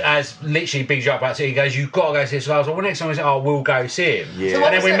Yeah. has literally bigged you up about it. He goes, "You've got to go see this." So I was like, "Well, next time we say, oh, we'll go see him." Yeah. So And what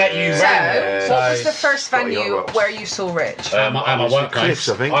then was we the- met you So, randomly. what was the first Scotty Hot venue Rocks. where you saw Rich? At my It was work the Cliffs,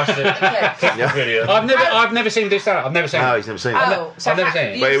 I think. I should Yeah. video. I've never seen him do stand-up. I've never seen. No, him. he's never seen it. Oh, so I've never ha- seen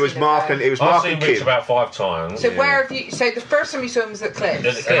it. you've But it was seen Mark though. and it was I've Mark seen and Rich Kim. about 5 times. So where have you? So the first time you saw him was at Cliffs,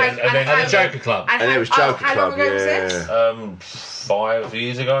 And then- and then- And the Joker Club. And it was how Joker long Club, ago was yeah. this? 5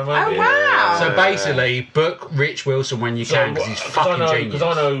 years ago, maybe. Oh wow! So basically, book Rich Wilson when you can because he's fucking genius. Because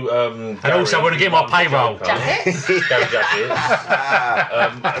I know. And also, I wanna get my payroll. Jackets? Gary Jackets.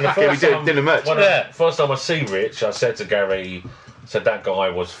 And the Yeah, we first did time- dinner merch. First time I see Rich, I said to Gary, said that guy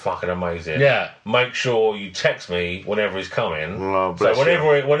was fucking amazing. Yeah. Make sure you text me whenever he's coming. Oh, so bless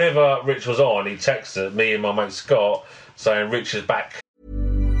whenever Rich was on, he texted me and my mate Scott saying Rich is back.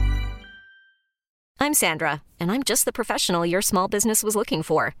 I'm Sandra, and I'm just the professional your small business was looking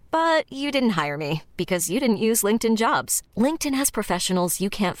for. But you didn't hire me because you didn't use LinkedIn Jobs. LinkedIn has professionals you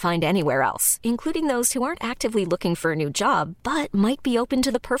can't find anywhere else, including those who aren't actively looking for a new job, but might be open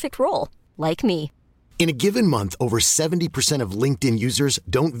to the perfect role, like me. In a given month, over 70% of LinkedIn users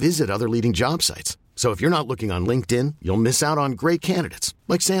don't visit other leading job sites. So if you're not looking on LinkedIn, you'll miss out on great candidates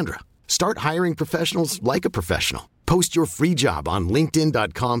like Sandra. Start hiring professionals like a professional. Post your free job on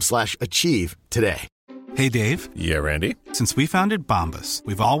linkedin.com/achieve today. Hey, Dave. Yeah, Randy. Since we founded Bombas,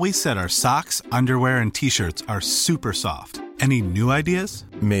 we've always said our socks, underwear, and T-shirts are super soft. Any new ideas?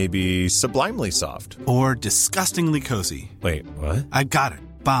 Maybe sublimely soft. Or disgustingly cozy. Wait, what? I got it.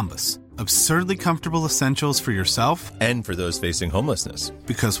 Bombas. Absurdly comfortable essentials for yourself and for those facing homelessness.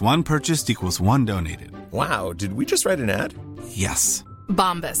 Because one purchased equals one donated. Wow, did we just write an ad? Yes.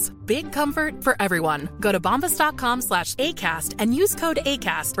 Bombas. Big comfort for everyone. Go to bombas.com/ACAST and use code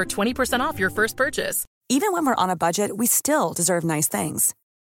ACAST for 20% off your first purchase. Even when we're on a budget, we still deserve nice things.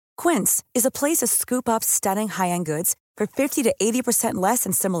 Quince is a place to scoop up stunning high-end goods for 50 to 80% less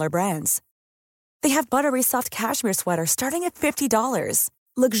than similar brands. They have buttery soft cashmere sweaters starting at $50,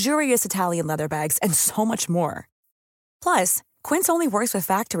 luxurious Italian leather bags, and so much more. Plus, Quince only works with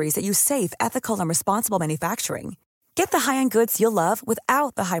factories that use safe, ethical, and responsible manufacturing. Get the high-end goods you'll love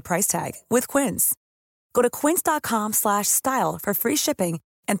without the high price tag with Quince. Go to quince.com/style for free shipping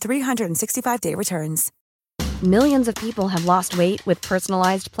and 365-day returns. Millions of people have lost weight with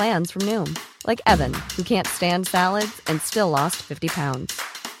personalized plans from Noom. Like Evan, who can't stand salads and still lost 50 pounds.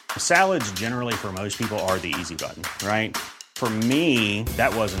 Salads generally for most people are the easy button, right? For me,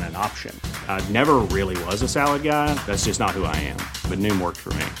 that wasn't an option. I never really was a salad guy. That's just not who I am. But Noom worked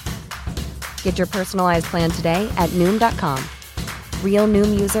for me. Get your personalized plan today at Noom.com. Real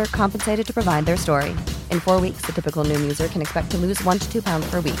Noom user compensated to provide their story. In 4 weeks, the typical Noom user can expect to lose 1 to 2 pounds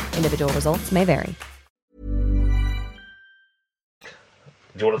per week. Individual results may vary.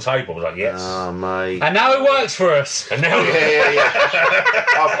 Do you want a table? I was like, yes. Oh, mate. And now it works for us. And now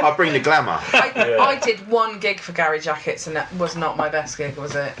I bring the glamour. I did one gig for Gary Jackets and that was not my best gig,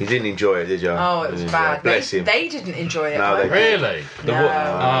 was it? You didn't enjoy it, did you? Oh, it was bad. Bless him. They didn't enjoy it. No, they Really? No,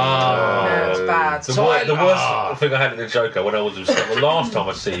 it was bad. The worst thing I had at the Joker when I was in Scotland, the last time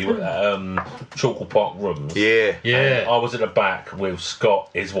I see you at Chalkle Park Rooms. Yeah. I was at the back with Scott,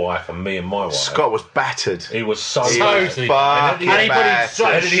 his wife, and me and my wife. Scott was battered. He was so Totally. fucking battered.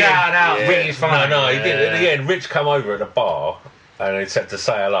 Shout out, Ricky's fine. No, he did. At the end, Rich come over at the bar and he said to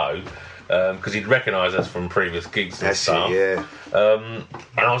say hello because he'd recognised us from previous gigs and stuff. And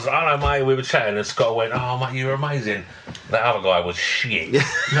I was like, hello, mate. We were chatting, and Scott went, oh, mate, you were amazing. That other guy was shit.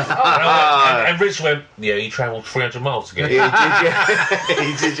 and Rich went, yeah, he travelled 300 miles to get here.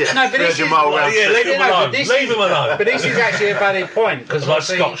 He did, yeah. No, but this is, leave him alone. Leave him alone. But this is actually a valid point because like,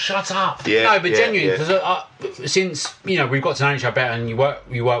 Scott, shut up. No, but genuinely, because since we've got to know each other better and you work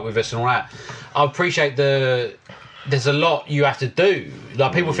with us and all that, I appreciate there's a lot you have to do.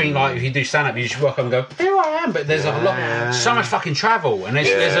 Like people think like if you do stand up you just walk up and go, here I am, but there's a lot, so much fucking travel and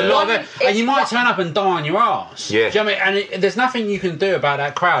there's a lot of it, and you might turn up and die on your ass. Do you know what I mean? And there's nothing you can do about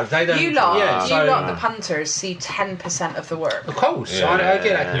that crowd. They don't. You lot, the punters, see 10% of the work. Of course, I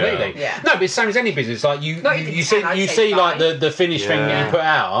get that completely. No, but it's the same as any business. Like you see like the finished thing that you put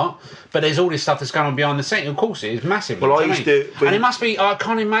out. But there's all this stuff that's going on behind the scene. Of course, it is massively. Well, I used to, and it must be. I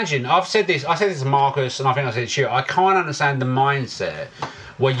can't imagine. I said this to Marcus, and I think I said to you. I can't understand the mindset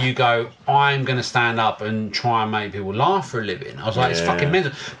where you go, I'm going to stand up and try and make people laugh for a living. I was like, it's fucking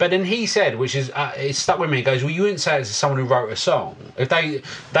mental. But then he said, which is it stuck with me. He goes, well, you wouldn't say it to someone who wrote a song. If they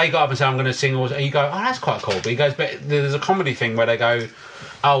got up and say, I'm going to sing, or you go, oh, that's quite cool. But he goes, but there's a comedy thing where they go,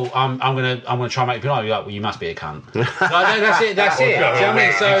 oh, I'm gonna try and make people laugh. You're like, well, you must be a cunt. Like, that's it. That's it. Do you know what I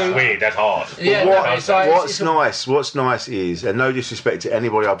mean? So it's weird. That's hard. Yeah. What's nice is, and no disrespect to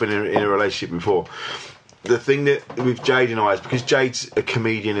anybody I've been in a relationship before. The thing that with Jayde and I is because Jade's a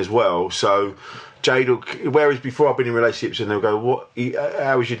comedian as well. So Jayde will, whereas before I've been in relationships and they'll go,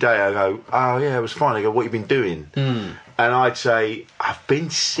 how was your day? I go, oh yeah, it was fine. They go, what have you been doing? And I'd say, I've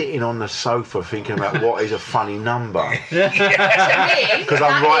been sitting on the sofa thinking about what is a funny number. To me, because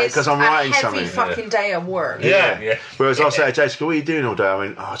I'm writing something. A heavy fucking day of work. Yeah. Whereas I say to Jade, what are you doing all day? I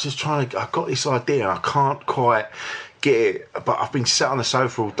went, just trying to, I've got this idea and I can't quite get it, but I've been sat on the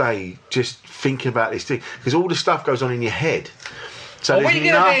sofa all day just thinking about this thing. Because all the stuff goes on in your head. So Are we there's going to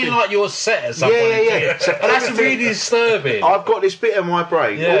be nothing- in like your set at some point? Yeah. So And that's everything- really disturbing. I've got this bit of my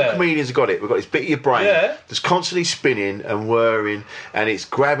brain. Yeah. All comedians have got it. We've got this bit of your brain that's constantly spinning and whirring, and it's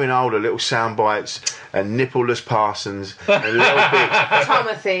grabbing hold of little sound bites and nippleless Parsons and little bits.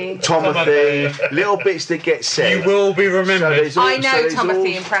 Tomothy, little bits that get said. You will be remembered. I know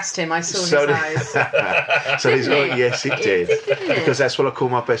Tomothy impressed him. I saw his eyes. So there's Didn't it? yes, it did. Didn't it? Because that's what I call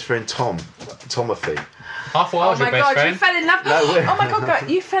my best friend Tomothy. I thought I was Oh your my best god, friend. you fell in love. No, Oh my god,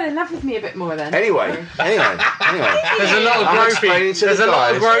 you fell in love with me a bit more then. Anyway. There's a lot of I'm groping. explaining to There's the a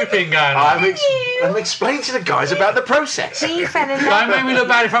lot of guys- groping going on. I'm explaining to the guys about the process. He fell in Don't love. make me look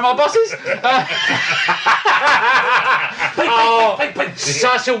bad in front of my bosses.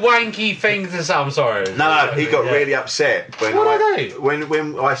 Such a wanky thing to say. I'm sorry. No, he got really upset when What did I do? when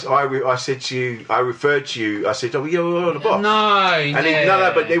I said to you, I referred to you. I said, "Oh, you're the boss."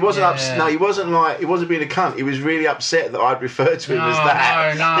 No, but he wasn't upset. No, he wasn't being a cunt. He was really upset that I'd referred to him as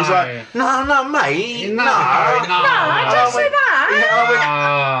that. No. He's like, no, mate, no, Don't say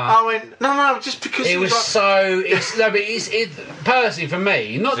that. I went, no, just because It was like, so. It's personally for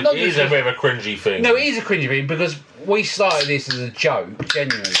me. Not It is a bit of a cringy thing. No, it is a cringy thing because we started this as a joke,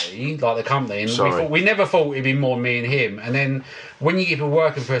 genuinely, like the company, and Sorry. we never thought it'd be more me and him. And then when you get people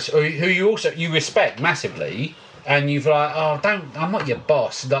working for us, who you respect massively. And you've like, I'm not your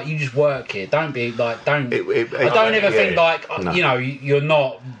boss. Like, you just work here. Don't be like, don't. I don't ever think like, you're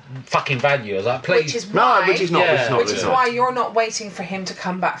not fucking value. I was like, please. Which is why, which is not. Which is why you're not waiting for him to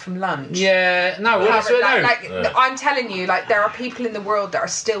come back from lunch. Yeah, no. Well, that's what I know. I'm telling you, like, there are people in the world that are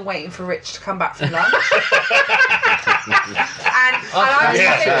still waiting for Rich to come back from lunch. and I'm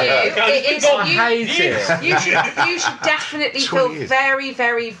telling you, it is. You should definitely feel very,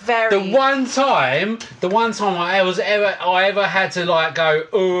 very, very. The one time I ever had to like go,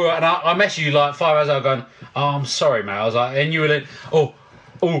 oh, and I messaged you like 5 hours ago going, oh, I'm sorry, mate. I was like, and you were like, oh,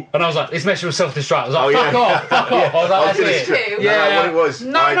 and I was like, this message was self-destruct. I was like, fuck off. I was like, that's it. Yeah, what it was.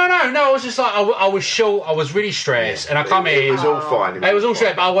 No. I was just like, I was short. I was really stressed, and I come in. It was all fine. It was all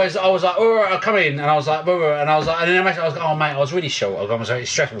straight, but I was like, I come in, and I was like, and then I was like, oh mate, I was really short. I was like, it's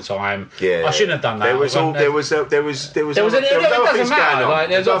stressful time. Yeah, I shouldn't have done that. There was other things going on. Like,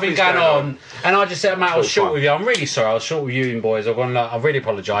 there was other things going on, and I just said, mate, I was short with you. I'm really sorry. I was short with you, boys. I've gone, like, I really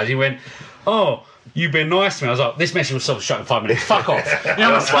apologise. He went, oh, you've been nice to me. I was like, this message was self-destruct in 5 minutes. Fuck off. You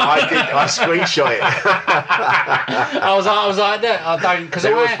know what I'm saying? I screenshot it. I was like, no, I don't, because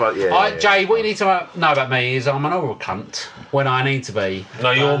Jay, what you need to know about me is I'm an oral cunt when I need to be. No,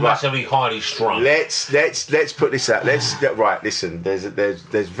 you're massively highly strung. Let's put this out. Right. Listen, there's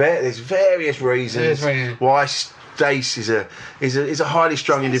various reasons why Stace is a highly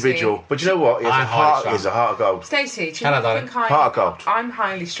strung individual, but you know what? He has a heart of gold. Stacey, do you think heart of gold. I'm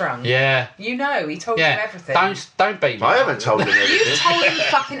highly strung? Yeah. You know, he told you everything. Don't beat me. I haven't told him everything. You've told him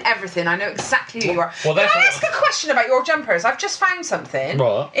fucking everything. I know exactly who you are. Well, Can I ask a question about your jumpers? I've just found something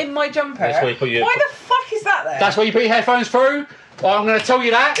in my jumper. That's where you put your- Why the fuck is that there? That's where you put your headphones through? Well, I'm going to tell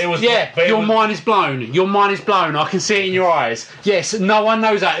you that. Your mind is blown. Your mind is blown. I can see it in your eyes. Yes, no one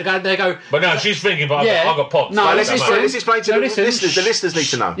knows that. They go. But no, she's thinking, but I've got pods. No, let's explain to the listeners. The listeners need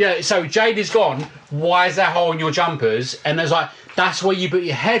to know. Yeah, so Jade is gone. Why is that hole in your jumpers? And there's like, that's where you put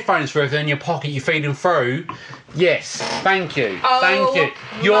your headphones through, in your pocket, you feed them through. Yes, thank you. Thank you.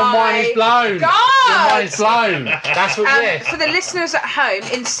 Your mind is blown. God! Your mind is blown. That's what yes. For the listeners at home,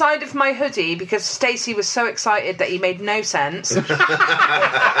 inside of my hoodie, because Stacey was so excited that he made no sense.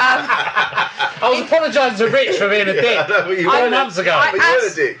 I was apologising to Rich for being a dick 4 months ago.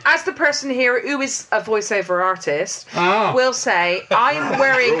 As the person here who is a voiceover artist will say, I'm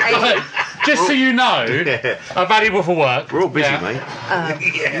wearing a... Just so you know, I'm valuable for work. We're all busy, mate.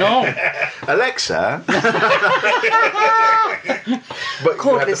 No. Alexa. But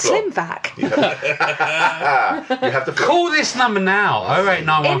cordless slim vac. You have to call this number now.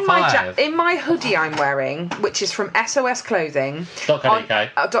 08915. In my hoodie I'm wearing, which is from SOS Clothing. .co.uk.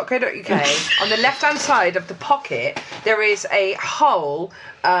 On the left-hand side of the pocket, there is a hole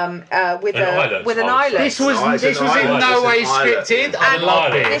with an eyelet. This was in no way scripted. I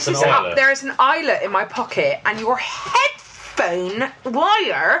love it. There is an eyelet in my pocket, and your headphone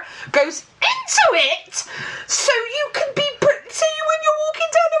wire goes into it, so you can be. So when you're walking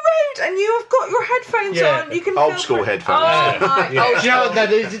down the road and you've got your headphones on, you can old school headphones. Oh my! You know,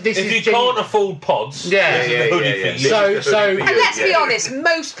 this if you can't afford pods, So and let's be honest,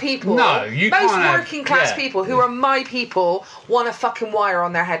 most people, most working class people who are my people, want a fucking wire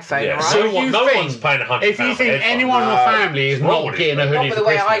on their headphone. Yeah. Right? So no one's paying £100. If you think anyone in your family is not getting a hoodie for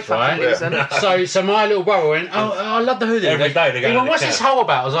Christmas, right? So my little brother went, "Oh, I love the hoodie." Every day they go. He went, "What's this hole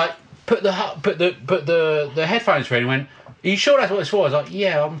about?" I was like, "Put the headphones for." He went, Are you sure that's what it's for? I was like,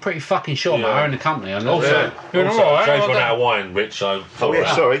 yeah, I'm pretty fucking sure, mate. I own the company. And Also, you're also all right. Jade's run out of wine, Rich, so... Oh,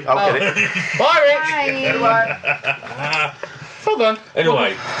 yeah, sorry. I'll get it. Bye, Rich. Hold on.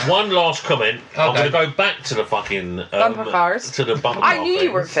 Anyway, one last comment. I'm going to go back to the fucking... bumper cars. To the bumper I car knew you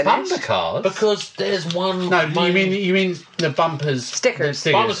things. weren't finished. Bumper cars? Because there's one... No, you mean the bumpers... Stickers.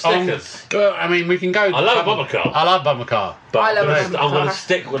 Bumper stickers. Well, I mean, we can go... I love a bumper car. I love bumper car. But I love a bumper I'm going car. to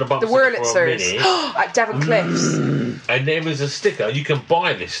stick with a bumper The sticker for a Wurlitzers minute. at Devon Cliffs. And there is a sticker. You can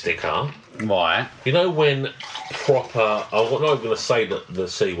buy this sticker. Why? You know when proper... I'm not even going to say the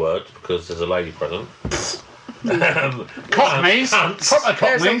C word because there's a lady present. Cockneys. Proper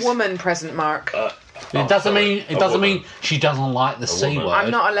There's cockneys. a woman present, Mark. It doesn't mean she doesn't like the C word. I'm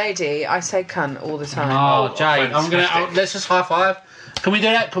not a lady. I say cunt all the time. Oh, Jade, let's just high five. Can we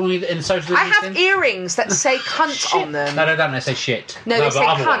do that? Can we in social I distancing? have earrings that say cunt on them. No, they don't. They say shit. No, they say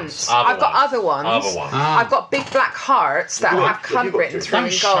cunt. I've got other ones. I've got big black hearts that have cunt written through in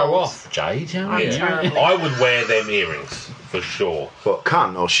Don't gold. show off, Jade. I'm terrible. I would wear them earrings for sure. What,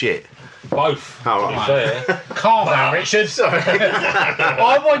 cunt or shit? Both. Oh, to be right. fair. Calm down, Richard. Sorry.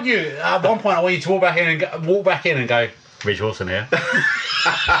 I want you. At one point, I want you to walk back in and go. Rich Wilson here.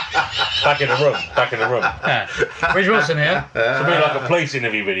 Back in the room. Yeah. Rich Wilson here. It'll be like a police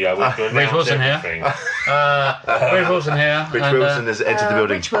interview video. Rich Wilson here. Rich Wilson here. Rich Wilson has entered the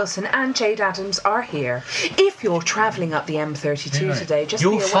building. Rich Wilson and Jade Adams are here. If you're travelling up the M32 today, just be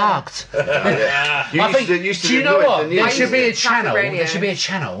aware. fucked. Do you know what? There should be a channel. There should be a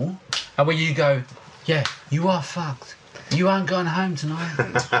channel where you go, yeah, you are fucked. You aren't going home tonight.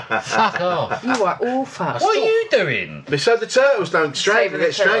 Fuck off. You are all fucked. What are you doing? So the turtles don't get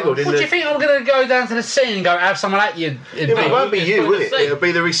strangled. What do you think I'm going to go down to the sea and go have someone at you? Yeah, but it won't be you, will it? It'll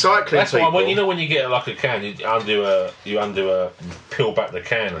be the recycling That's people. why when you get like a can, you undo a peel back the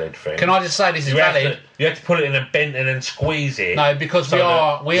can lid thing. Can I just say this is valid? You have to put it in a bent and then squeeze it. No, because we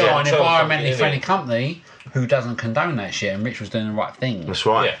are an environmentally friendly it. company who doesn't condone that shit, and Rich was doing the right thing. That's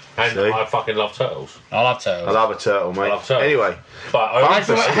right. Yeah, and I fucking love turtles. I love turtles. I love a turtle, mate. I love turtles. Anyway, but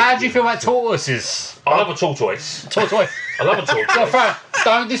how do you feel about tortoises? I love a tortoise. I love a tortoise.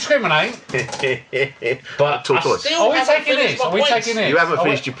 Don't discriminate. But tortoise. Are we taking this? You haven't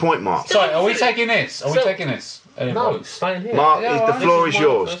finished your point, Mark. Sorry, are we taking this? No, staying here. Mark, the floor is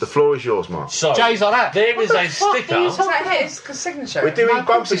yours. The floor is yours, Mark. So, Jay's like that. There is a sticker. Is that his signature? We're doing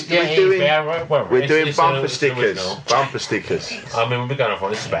bumper stickers. We're doing it's bumper it's stickers. original. Bumper stickers. I mean, we've been going on for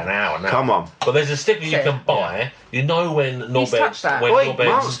this is about an hour now. Come on. But there's a sticker you can buy. You know when touched that.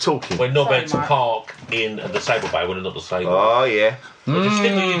 Mark's talking. When Norbeds Sorry, Mark. park in a disabled bay when they're not disabled. Oh yeah. There's a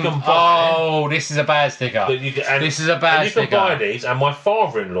sticker you can buy. Oh, this is a bad sticker. This is a bad and you sticker. can buy these, and my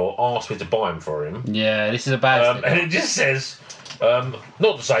father-in-law asked me to buy them for him. Yeah, this is a bad sticker. And it just says,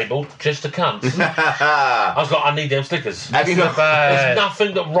 not disabled, just a cunt. I was like, I need them stickers. There's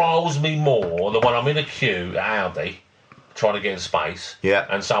nothing that riles me more than when I'm in a queue at Aldi trying to get in space,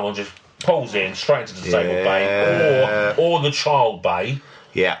 and someone just pulls in straight into the disabled bay or the child bay,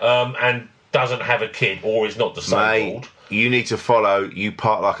 and doesn't have a kid or is not disabled. Mate, you need to follow You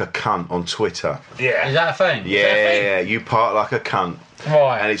Part Like a Cunt on Twitter. Yeah. Is that a thing? Yeah, You Part Like a Cunt.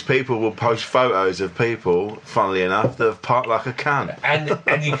 Right. And it's people will post photos of people, funnily enough, that have parked like a cunt. And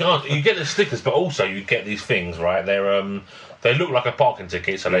you get the stickers, but also you get these things, right? They look like a parking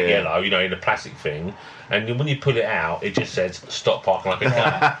ticket, so they're yellow, in a plastic thing. And when you pull it out, it just says "Stop parking like a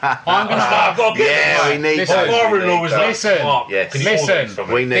cunt." I'm going to start. I've got to get we need My those. father-in-law was like, Listen, "Mark, yes. can you order Listen, these for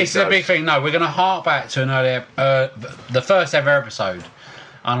me?" We need this is a those. big thing. No, we're going to hark back to an earlier, the first ever episode,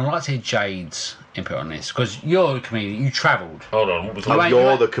 and I'd like to hear Jade's input on this because you're a comedian. You travelled. Hold on, what was Oh, that?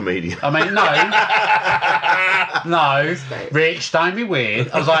 you're the comedian. I mean, no, Rich, don't be weird.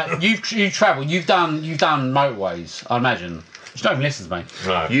 I was like, you've travelled. You've done motorways. I imagine. She don't even listen to me.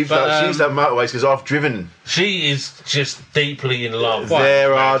 No. She's done motorways because I've driven. She is just deeply in love. There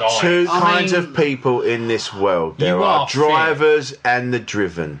with are man's two eyes. kinds of people in this world. There are drivers and the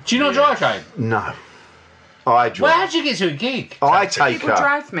driven. Do you not drive, Jade? No. I drive. Well, how'd you get to a gig? I take People her.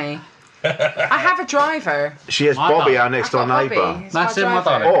 drive me. I have a driver. She has Bobby, our next door I've got neighbour. Bobby. He's That's my it, my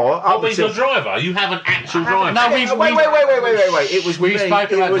driver. darling. Or up Bobby's until... your driver. You have an actual driver. No, Wait. It was We've me.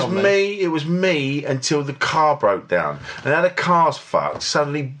 spoken It about was Bobby. me. It was me until the car broke down. And now the car's fucked.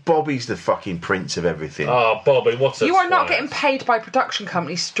 Suddenly, Bobby's the fucking prince of everything. Oh, Bobby, what's You are not getting paid by production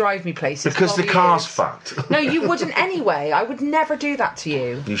companies to drive me places. because the Bobby car's is. fucked. No, you wouldn't anyway. I would never do that to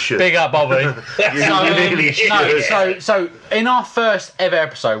you. You should. Big up, Bobby. You really should. So in our first ever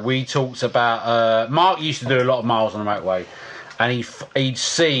episode, we talked about Mark used to do a lot of miles on the motorway, and he'd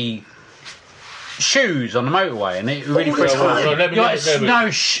see shoes on the motorway, and it really freaks me out.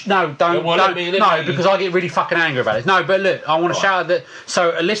 No, because I get really fucking angry about it. No, but look, I want to shout out that.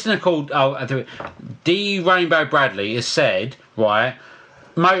 So a listener called D Rainbow Bradley has said, right,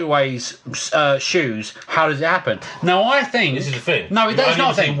 motorways, shoes. How does it happen? Now I think this is the thing. No, it's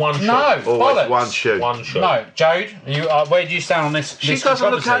not a thing. One shoe. No, always one shoe. One shoe. No, Jade, where do you stand on this? She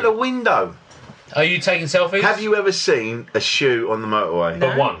doesn't look out the window. Are you taking selfies? Have you ever seen a shoe on the motorway?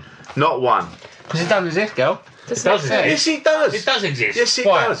 Not one. Not one. Because it doesn't exist, girl. It does exist. Yes, it does. It does exist. Yes, it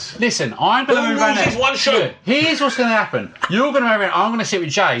does. Listen, I'm going to move around. Who one shoe? Look, here's what's going to happen. You're going to move around. I'm going to sit with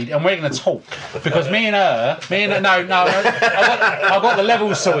Jade, and we're going to talk because me and her. No. I've got the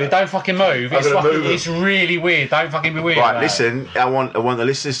levels sorted. Don't fucking move. It's really weird. Don't fucking be weird. Right, listen. I want the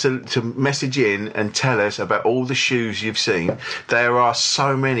listeners to message in and tell us about all the shoes you've seen. There are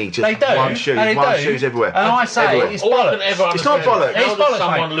so many. Just they do. One shoes everywhere. And I say everywhere. it's bollocks. It's not bollocks. It's bollocks.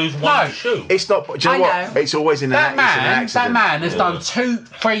 Someone lose one shoe. It's not. Do you know what? It's always in that man. That man has done 2,000,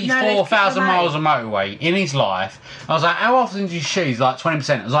 3,000, 4,000 miles of motorway in his life. I was like, how often do you shoes? Like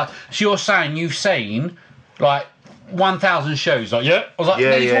 20%. I was like, so you're saying you've seen like 1,000 shoes? Like, yeah. I was like,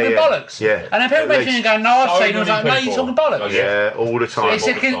 no, you're talking bollocks. Yeah. And then people mention and go, no, I've seen. I was like, no, you're talking bollocks. Yeah, all the time. It's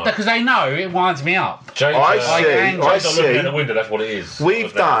because they know it winds me up. I see. Looking at the window, that's what it is.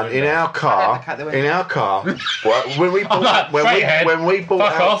 We've done in our car. When we bought out.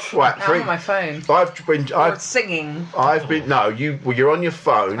 Right, I'm on my phone. I've singing. You're on your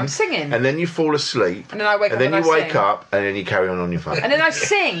phone. I'm singing. And then you fall asleep. And then I wake up. And then and you I wake sing. up, and then you carry on your phone. And then I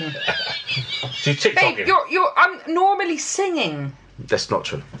sing. So Babe, I'm normally singing. That's not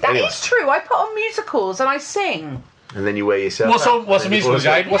true. That is true. I put on musicals and I sing. And then you wear yourself. What's a musical,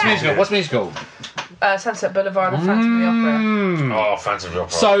 Jade? What's musical? Sunset Boulevard and Phantom of the Opera. Oh, Phantom of the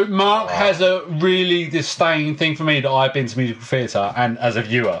Opera. So Mark has a really disdain thing for me that I've been to musical theatre and as a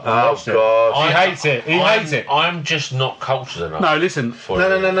viewer. Oh God, he hates it. He hates it. I'm just not cultured enough. No, listen. No.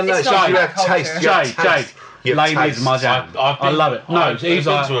 It's not You about have taste. Jade. Ladies, my jam. I love it. No, I've been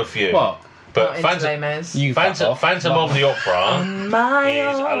to a few. What? But Phantom of the Opera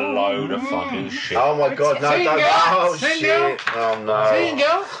is a load of fucking shit. Oh my God, no, don't. Oh Sing, shit. girl. Oh no. Sing,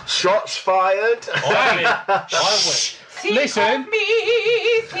 girl. Shots fired. Listen.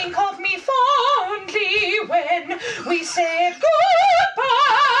 Think of me fondly when we said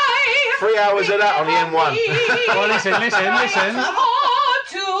goodbye. 3 hours of that on the M1. Well, listen. Hard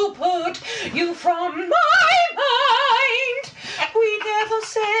to put you from my mind. We never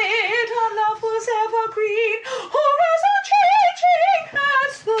said our love was evergreen or as unchanging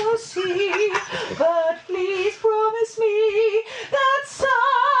as the sea. But please promise me that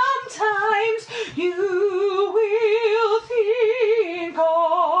sometimes you will think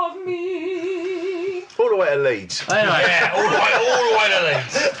of me. All the way to Leeds. Anyway. Yeah, all the way to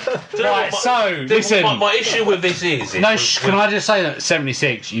Leeds. Right, so listen. My issue with this is. Can I just say that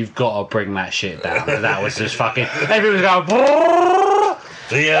 76? You've got to bring that shit down. That was just fucking. Everyone was going.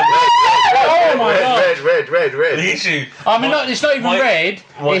 Oh my God! Red. The issue. I mean, it's not even red.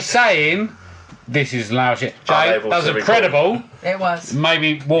 It's saying this is loud shit. Jade, that was incredible. It was.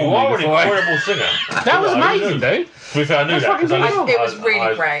 Maybe You are an incredible singer. That was amazing, dude. To be fair, I knew that. It was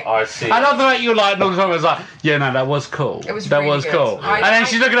really great. I see. I love the way you like long time. I was like, yeah, no, that was cool. It was that really was good. cool. And then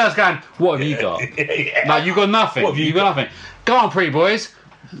she's looking at us going, "What have you got? No, you got nothing. What have you got nothing. Go on, pretty boys.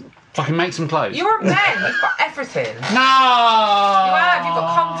 Fucking make some clothes." You're a man. You've got everything. No. You have. You've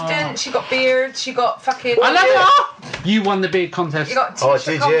got confidence. You got beards. You got fucking. I love it. You won the beard contest. You got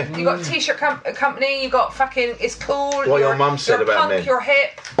t-shirt. You got t-shirt company. You got fucking. It's cool. What your mum said about punk, me. You're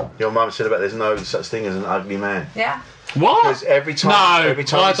hip. Your mum said about there's no such thing as an ugly man. Yeah. What? Because every time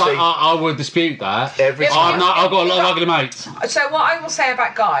I would dispute that. I've got a lot of ugly mates. So what I will say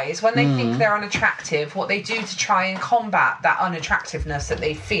about guys, when they think they're unattractive, what they do to try and combat that unattractiveness that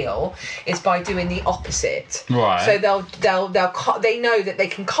they feel is by doing the opposite. Right. So they know that they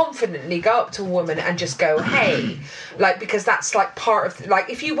can confidently go up to a woman and just go, hey, like, because that's like part of, like,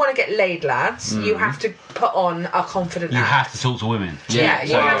 if you want to get laid, lads, you have to put on a confident act. You have to talk to women. Yeah,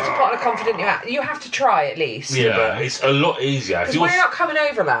 you have to put on a confident act. You have to try at least. Yeah, but it's a lot easier. Because we're not coming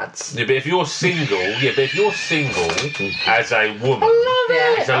over, lads. Yeah, but if you're single, as a woman,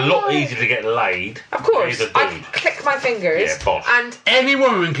 it's a lot easier to get laid. Of course, than I as a dude. click my fingers, and any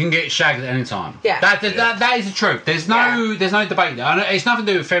woman can get shagged at any time. Yeah, that is the truth. There's no debate there. It's nothing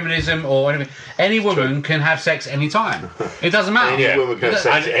to do with feminism or anything. Any woman can have sex any time. It doesn't matter. Any woman can have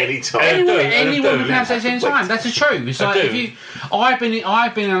sex any time. Any woman can have sex any time. That's the truth. It's like if you, I've been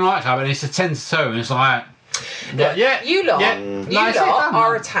in a nightclub and it's a 10 to 2, and it's like, Look, You lot, Yeah.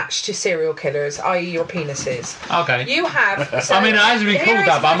 are attached to serial killers, i.e., your penises. Okay. You have. So I mean, it hasn't been called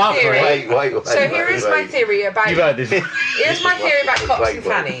that, but I'm up for it. Wait. So here is my theory about. You've heard this. Here's my theory about cocks and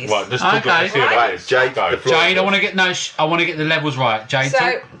fannies. Right, just talk about Okay. Jade, the floor. Jade, I want to get I want to get the levels right. Jade,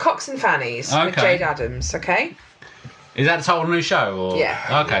 So cocks and fannies with Okay. Jade Adams. Okay. is that the title of the new show? Or?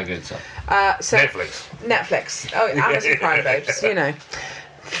 Yeah. Okay, good. So. So Netflix. Oh, Amazon Prime, babes. You know.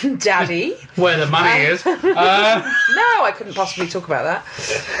 Daddy. Where the money is. No, I couldn't possibly talk about that.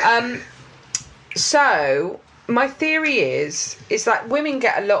 So my theory is that women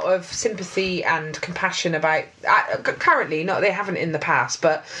get a lot of sympathy and compassion about currently, not they haven't in the past,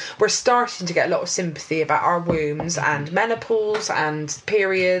 but we're starting to get a lot of sympathy about our wombs and menopause and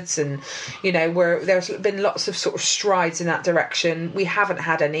periods, and you know, there's been lots of sort of strides in that direction. We haven't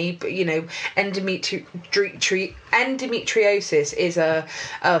had any, but you know, endometriosis is a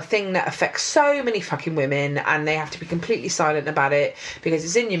thing that affects so many fucking women, and they have to be completely silent about it because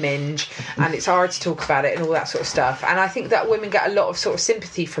it's in your minge and it's hard to talk about it and all that sort of stuff. And I think that women get a lot of sort of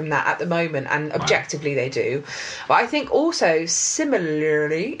sympathy from that at the moment, and objectively they do. But I think also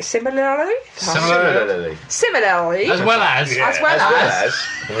similarly, Similarly. As well as, I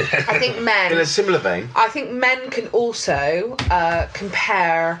think men In a similar vein. I think men can also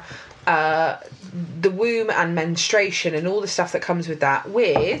compare the womb and menstruation and all the stuff that comes with that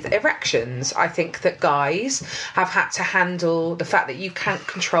with erections. I think that guys have had to handle the fact that you can't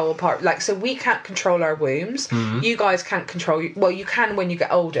control so we can't control our wombs. You guys can't control. Well, you can when you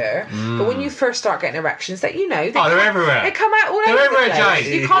get older, but when you first start getting erections, that you know, they're everywhere. They come out all over They're the everywhere, place.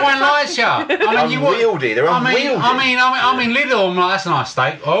 Jade. You can't. I like you. I mean, Unwieldy. They're unwieldy. I mean, little. I'm like, that's a nice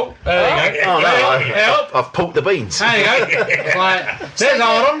steak. Oh, there you go. Oh no, Help. I've pulled the beans. There you go. Like, there's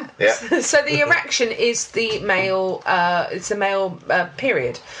Arden. Yeah. So the erection is the male. It's a male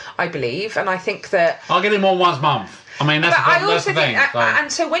period, I believe, and I think that. I'll get it more once a month. I mean, that's the thing.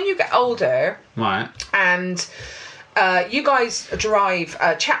 And so when you get older, right, and you guys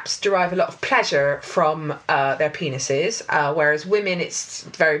chaps derive a lot of pleasure from their penises, whereas women it's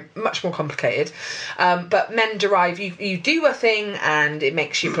very much more complicated. But men derive, you do a thing and it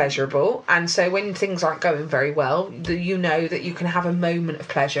makes you pleasurable, and so when things aren't going very well, you know that you can have a moment of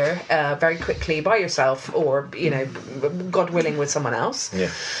pleasure very quickly by yourself, or you know, God willing, with someone else. Yeah.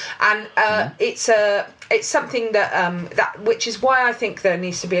 And it's something that which is why I think there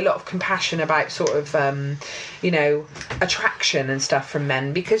needs to be a lot of compassion about sort of you know, attraction and stuff from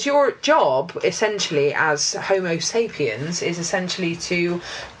men, because your job essentially as Homo sapiens is essentially to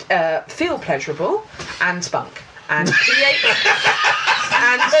feel pleasurable and spunk and create.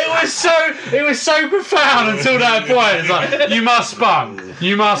 And it was so profound until that point. It's like, you must spunk.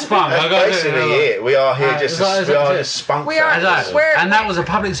 That's basically it. We are here just spunk. And that was a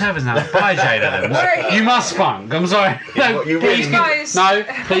public service now. Bye, Jade Adams. You must spunk. I'm sorry. No, please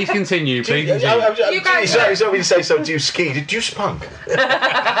continue. Please continue. You guys. Sorry to say so. Do you ski? Did you spunk?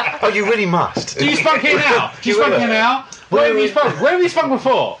 Oh, you really must. Do you spunk here now? Do you spunk here now? Where have you spunk? Where have you spunk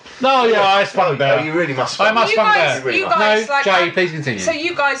before? No, yeah, I spunk there. No, you really must spunk. I must spunk there. You guys, no, Jay, please continue. So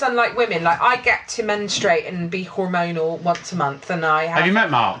you guys, unlike women, like I get to menstruate and be hormonal once a month, and I have you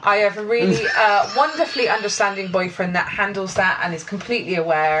met Mark? I have a really wonderfully understanding boyfriend that handles that and is completely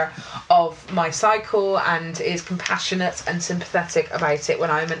aware of my cycle and is compassionate and sympathetic about it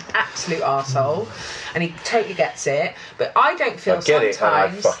when I'm an absolute arsehole, and he totally gets it. But I don't feel I get sometimes. it,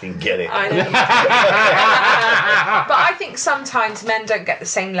 and I fucking get it. I know. But I think sometimes men don't get the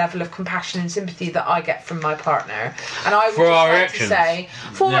same level of compassion and sympathy that I get from my partner, and I would for just our like actions. to say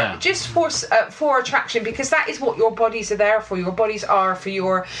for attraction, because that is what your bodies are there for. Your bodies are for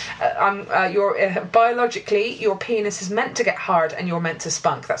your biologically, your penis is meant to get hard and you're meant to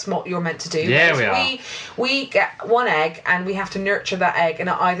spunk. That's what you're meant to do. Yeah, we get one egg and we have to nurture that egg, and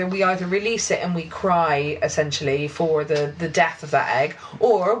we either release it and we cry essentially for the death of that egg,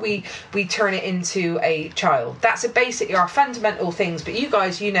 or we turn it into a child. That's basically our fundamental things. But you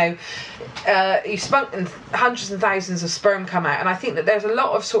guys, you know, you spunk and hundreds and thousands of sperm come out, and I think that there's a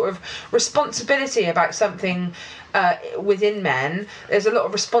lot of sort of responsibility about something within men. There's a lot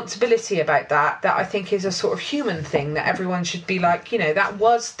of responsibility about that I think is a sort of human thing that everyone should be like, you know, that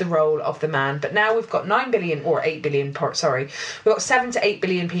was the role of the man. But now we've got 9 billion or 8 billion, we've got 7 to 8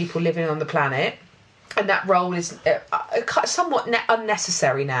 billion people living on the planet, and that role is somewhat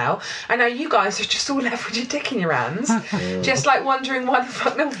unnecessary now. I know you guys are just all left with your dick in your hands, just like wondering why the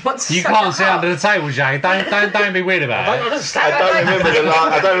fuck no one wants to. You can't sit under the table, Jay. Don't be weird about it. I don't remember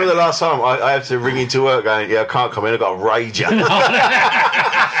the last time I had to ring into work going, yeah, I can't come in, I've got a rager.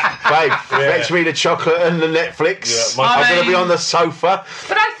 babe, fetch me the chocolate and the Netflix. Yeah, I'm going to be on the sofa.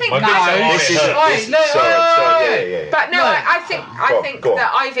 But I think My But no, I think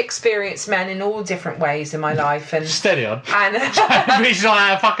that I've experienced men in all different ways in my life, and steady on. And Bitch,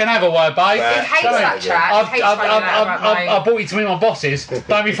 like, fucking have a word, babe. he hates that chat. I brought you to meet my bosses.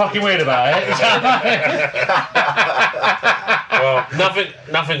 Don't be fucking weird about it. Well,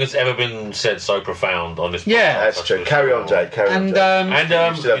 nothing has ever been said so profound on this podcast. Yeah, that's true. Carry on, Jade. Carry on, Jade. I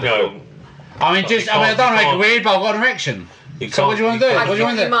don't make it weird, but I've got an erection. So what do you want to do? I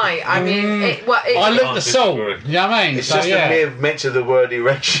think you might. I mean, I look the soul. You know what I mean? It's just the mere mention of the word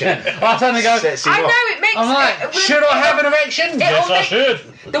erection. I suddenly go. I know it makes. I'm like, should I have an erection? Yes, I should.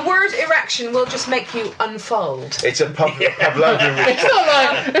 The word erection will just make you unfold. It's a Pavlovian.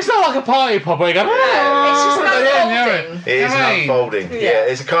 It's not like a party popper. You go, it's just unfolding. It is an unfolding. Yeah,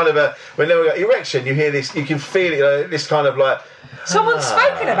 it's a kind of a. Whenever we go erection, you hear this. You can feel it. This kind of like. Someone's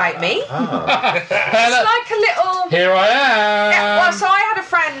spoken about me. It's like a little. Here I am. Yeah, well, so I had a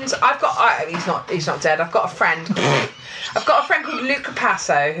friend. He's not dead. I've got a friend. I've got a friend called Luca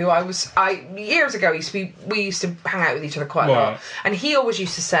Passo, who years ago we used to hang out with each other quite a lot, and he always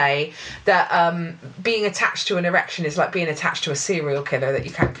used to say that being attached to an erection is like being attached to a serial killer that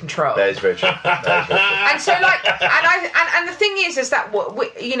you can't control. That is very true. And so, like, and the thing is that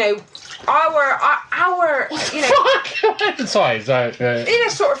Sorry, in a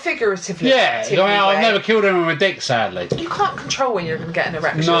sort of figuratively. Yeah, I've never killed anyone with a dick, sadly. You can't control when you're going to get an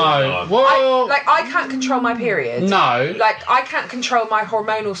erection. No. Well, I can't control my period. No. Like, I can't control my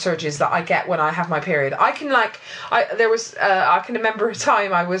hormonal surges that I get when I have my period. I can, I can remember a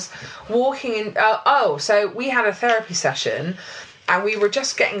time I was walking in. So we had a therapy session. And we were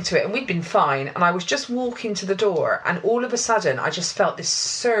just getting to it, and we'd been fine. And I was just walking to the door, and all of a sudden, I just felt this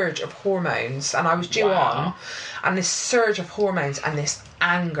surge of hormones, and I was due on, and this surge of hormones and this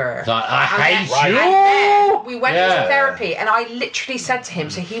anger. Like, I hate you. And then we went into therapy, and I literally said to him,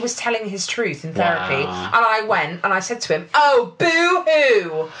 so he was telling his truth in therapy, and I went and I said to him, "Oh,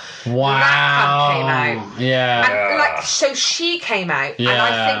 boo-hoo!" Wow. That cunt came out. Yeah. And so she came out, and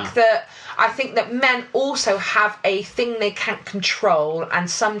I think that men also have a thing they can't control, and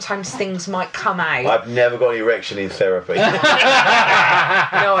sometimes things might come out. I've never got an erection in therapy. No,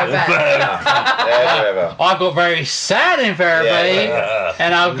 I bet. Never. I got very sad in therapy,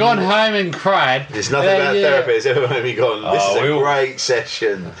 and I've gone home and cried. There's nothing about therapy that's ever made me gone, this is a great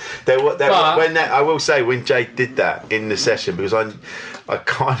session. I will say, when Jake did that in the session, because I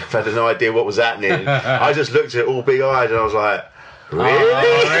kind of had an idea what was happening, I just looked at it all big-eyed, and I was like, really?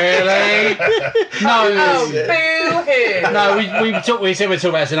 Really? No. Boo-hoo. No, we talked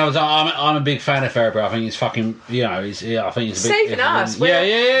about it, and I was like, I'm a big fan of therapy. I think it's fucking, I think it's a bit... Saving us.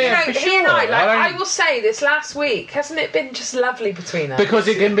 Yeah. He and I will say this last week, hasn't it been just lovely between us? Because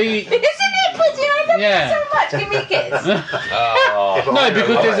it can be... Isn't it, Pudding? I love you so much. Give me a kiss. No,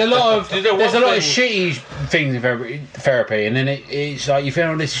 because there's a lot of shitty things in therapy, and then it's like you feel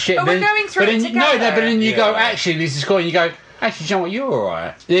all this shit. But we're going through it together. No, but then you go, actually, this is cool, and you go, actually, you know what? You're all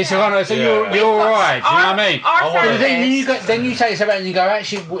right. You're all right. Do you know what I mean? But then you take a step back and you go,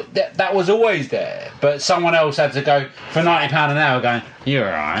 actually, that was always there, but someone else had to go for £90 an hour, going, you're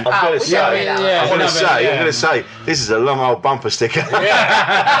all right. I'm going to say, this is a long old bumper sticker. I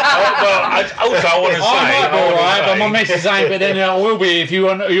want to say, I'm all right, but my missus ain't. But then I will be if you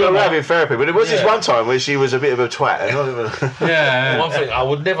want. You're having therapy, but it was this one time where she was a bit of a twat. One thing I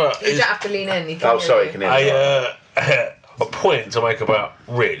would never. You don't have to lean in. Sorry, you can hear me. A point to make about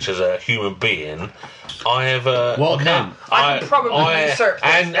Rich as a human being. I have I can probably usurp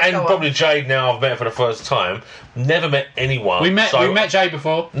this, and probably Jade now I've met for the first time. Never met anyone. We met Jade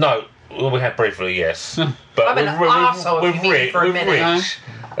before. No, we had briefly, yes. But I'm an arsehole with Rich,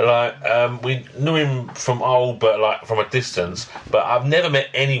 we knew him from old, but from a distance. But I've never met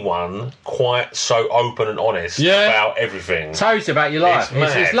anyone quite so open and honest about everything. Toast about your life.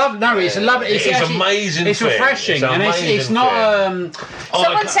 It's love. No, it's a love. It's actually, amazing. It's refreshing, and it's not.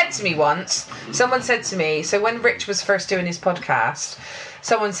 Someone said to me once. So when Rich was first doing his podcast,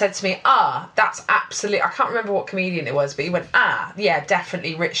 someone said to me, that's absolutely... I can't remember what comedian it was, but he went, yeah,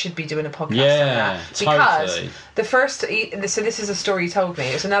 definitely Rich should be doing a podcast on that. Because the first... So this is a story he told me.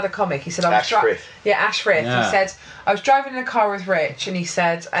 It was another comic. He said... Ash Frith. He said, I was driving in a car with Rich, and he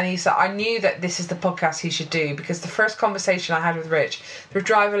said, I knew that this is the podcast he should do, because the first conversation I had with Rich, they were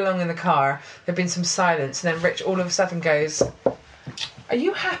driving along in the car, there'd been some silence, and then Rich all of a sudden goes... Are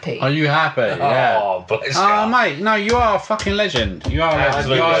you happy? Yeah. Oh, bless mate, no, you are a fucking legend. You are a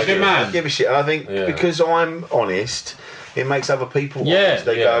legend. You are a good man. I give a shit. I think because I'm honest, it makes other people Yeah, honest.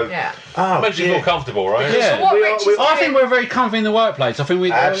 They yeah. go, Yeah. oh, It makes you feel comfortable, right? Yeah. So what Rich is I think doing- we're very comfy in the workplace. I think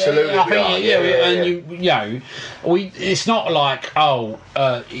we Absolutely I we think, are. yeah, Yeah. and you know, it's not like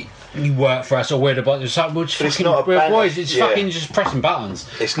you work for us or we're the boss. We're just But it's fucking not a we're banner. boys. It's Yeah. fucking just pressing buttons.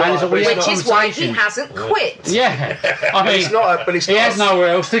 It's not a- we have Which is why he conversations. hasn't quit. Yeah, I mean, it's not. But it's he not. has nowhere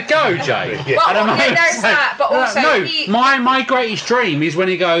else to go, Jay. Yeah. Well, And I mean, yeah, there's that, but also no. he- My greatest dream is when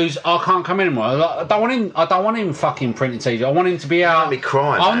he goes, I can't come in anymore. I don't want him fucking printing TV. I want him to be out. Make me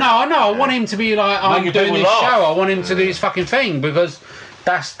cry, Oh man. no, I know. I want him to be like, I'm Make doing people this laugh. show. I want him to do this fucking thing because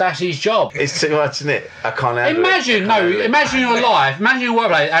that's his job. It's too much, isn't it? I can't handle Imagine, it. imagine your life, imagine your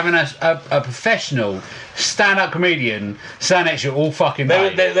workplace having a professional stand-up comedian stand next to you all fucking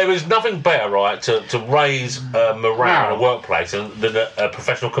day. There is nothing better, right, to raise morale in a workplace than a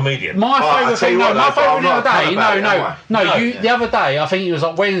professional comedian. My favourite thing, the other day, No. the other day, I think it was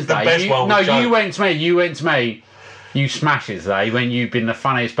like Wednesday. The best one was you went to me. You smashed it today when you've been the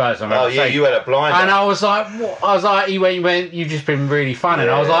funniest person I've ever seen. You had a blinder. And I was like, what? I was like, he went, you've just been really funny.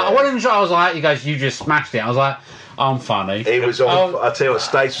 And I was like, I wanted him to, I was like, he goes, you just smashed it. I was like, I'm funny. It was on. I tell you what,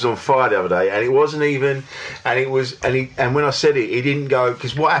 Stace was on fire the other day, and it wasn't even. And when I said it, he didn't go,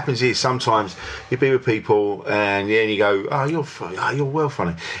 because what happens is sometimes you be with people and then you go, oh, you're funny, oh, you're well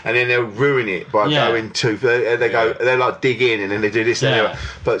funny, and then they'll ruin it by going too. They go, they like dig in, and then they do this and that.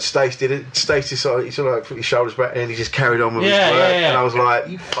 But Stace didn't. Stace just sort of like put his shoulders back, and he just carried on with his work. And I was like,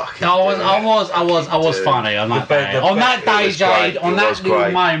 you fucking. I was funny on that day. On that day, Jade, on that little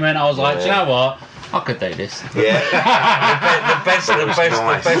moment, I was like, do you know what? I could do this. Yeah. the best song I've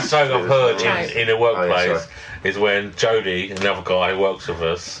heard in a workplace is when Jayde, another guy who works with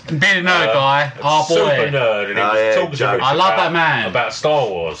us, Being another guy, our boy, super nerd, and he was talking to Rich I love that man about Star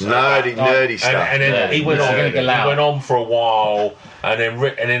Wars, nerdy stuff, and then he went on for a while, and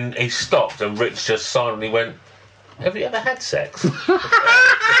then he stopped, and Rich just silently went, have you ever had sex?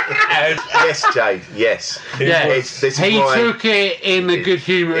 Yes, Jade. Yes. He took it in the good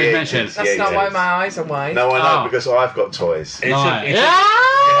humour he mentioned. That's not why my eyes are wide. No, I know because I've got toys. Well,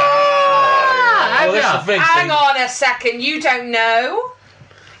 that's the thing. Hang on a second. You don't know?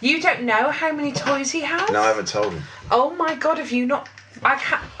 You don't know how many toys he has? No, I haven't told him. Oh my god, have you not? I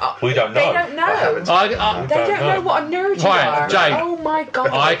can't. We don't know. They don't know. They don't know what a nerd you are. Jade, oh my god.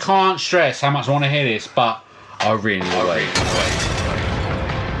 I can't stress how much I want to hear this, but I really wait.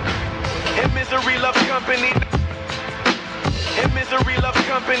 In misery loves company. In misery loves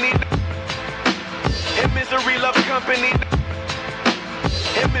company. In misery loves company.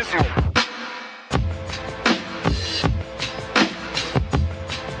 In misery.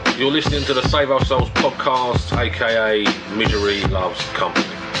 You're listening to the Save Our Souls podcast, aka Misery Loves Company.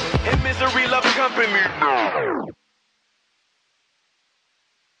 In misery loves company.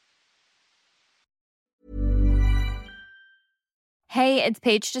 Hey, it's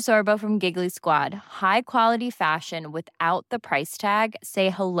Paige DeSorbo from Giggly Squad. High quality fashion without the price tag. Say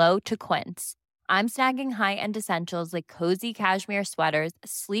hello to Quince. I'm snagging high-end essentials like cozy cashmere sweaters,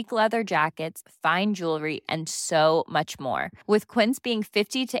 sleek leather jackets, fine jewelry, and so much more. With Quince being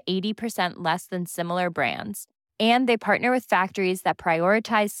 50 to 80% less than similar brands. And they partner with factories that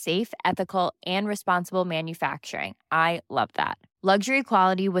prioritize safe, ethical, and responsible manufacturing. I love that. Luxury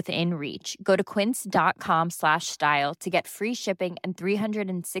quality within reach. Go to quince.com/style to get free shipping and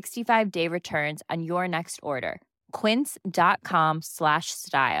 365-day returns on your next order.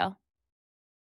 Quince.com/style.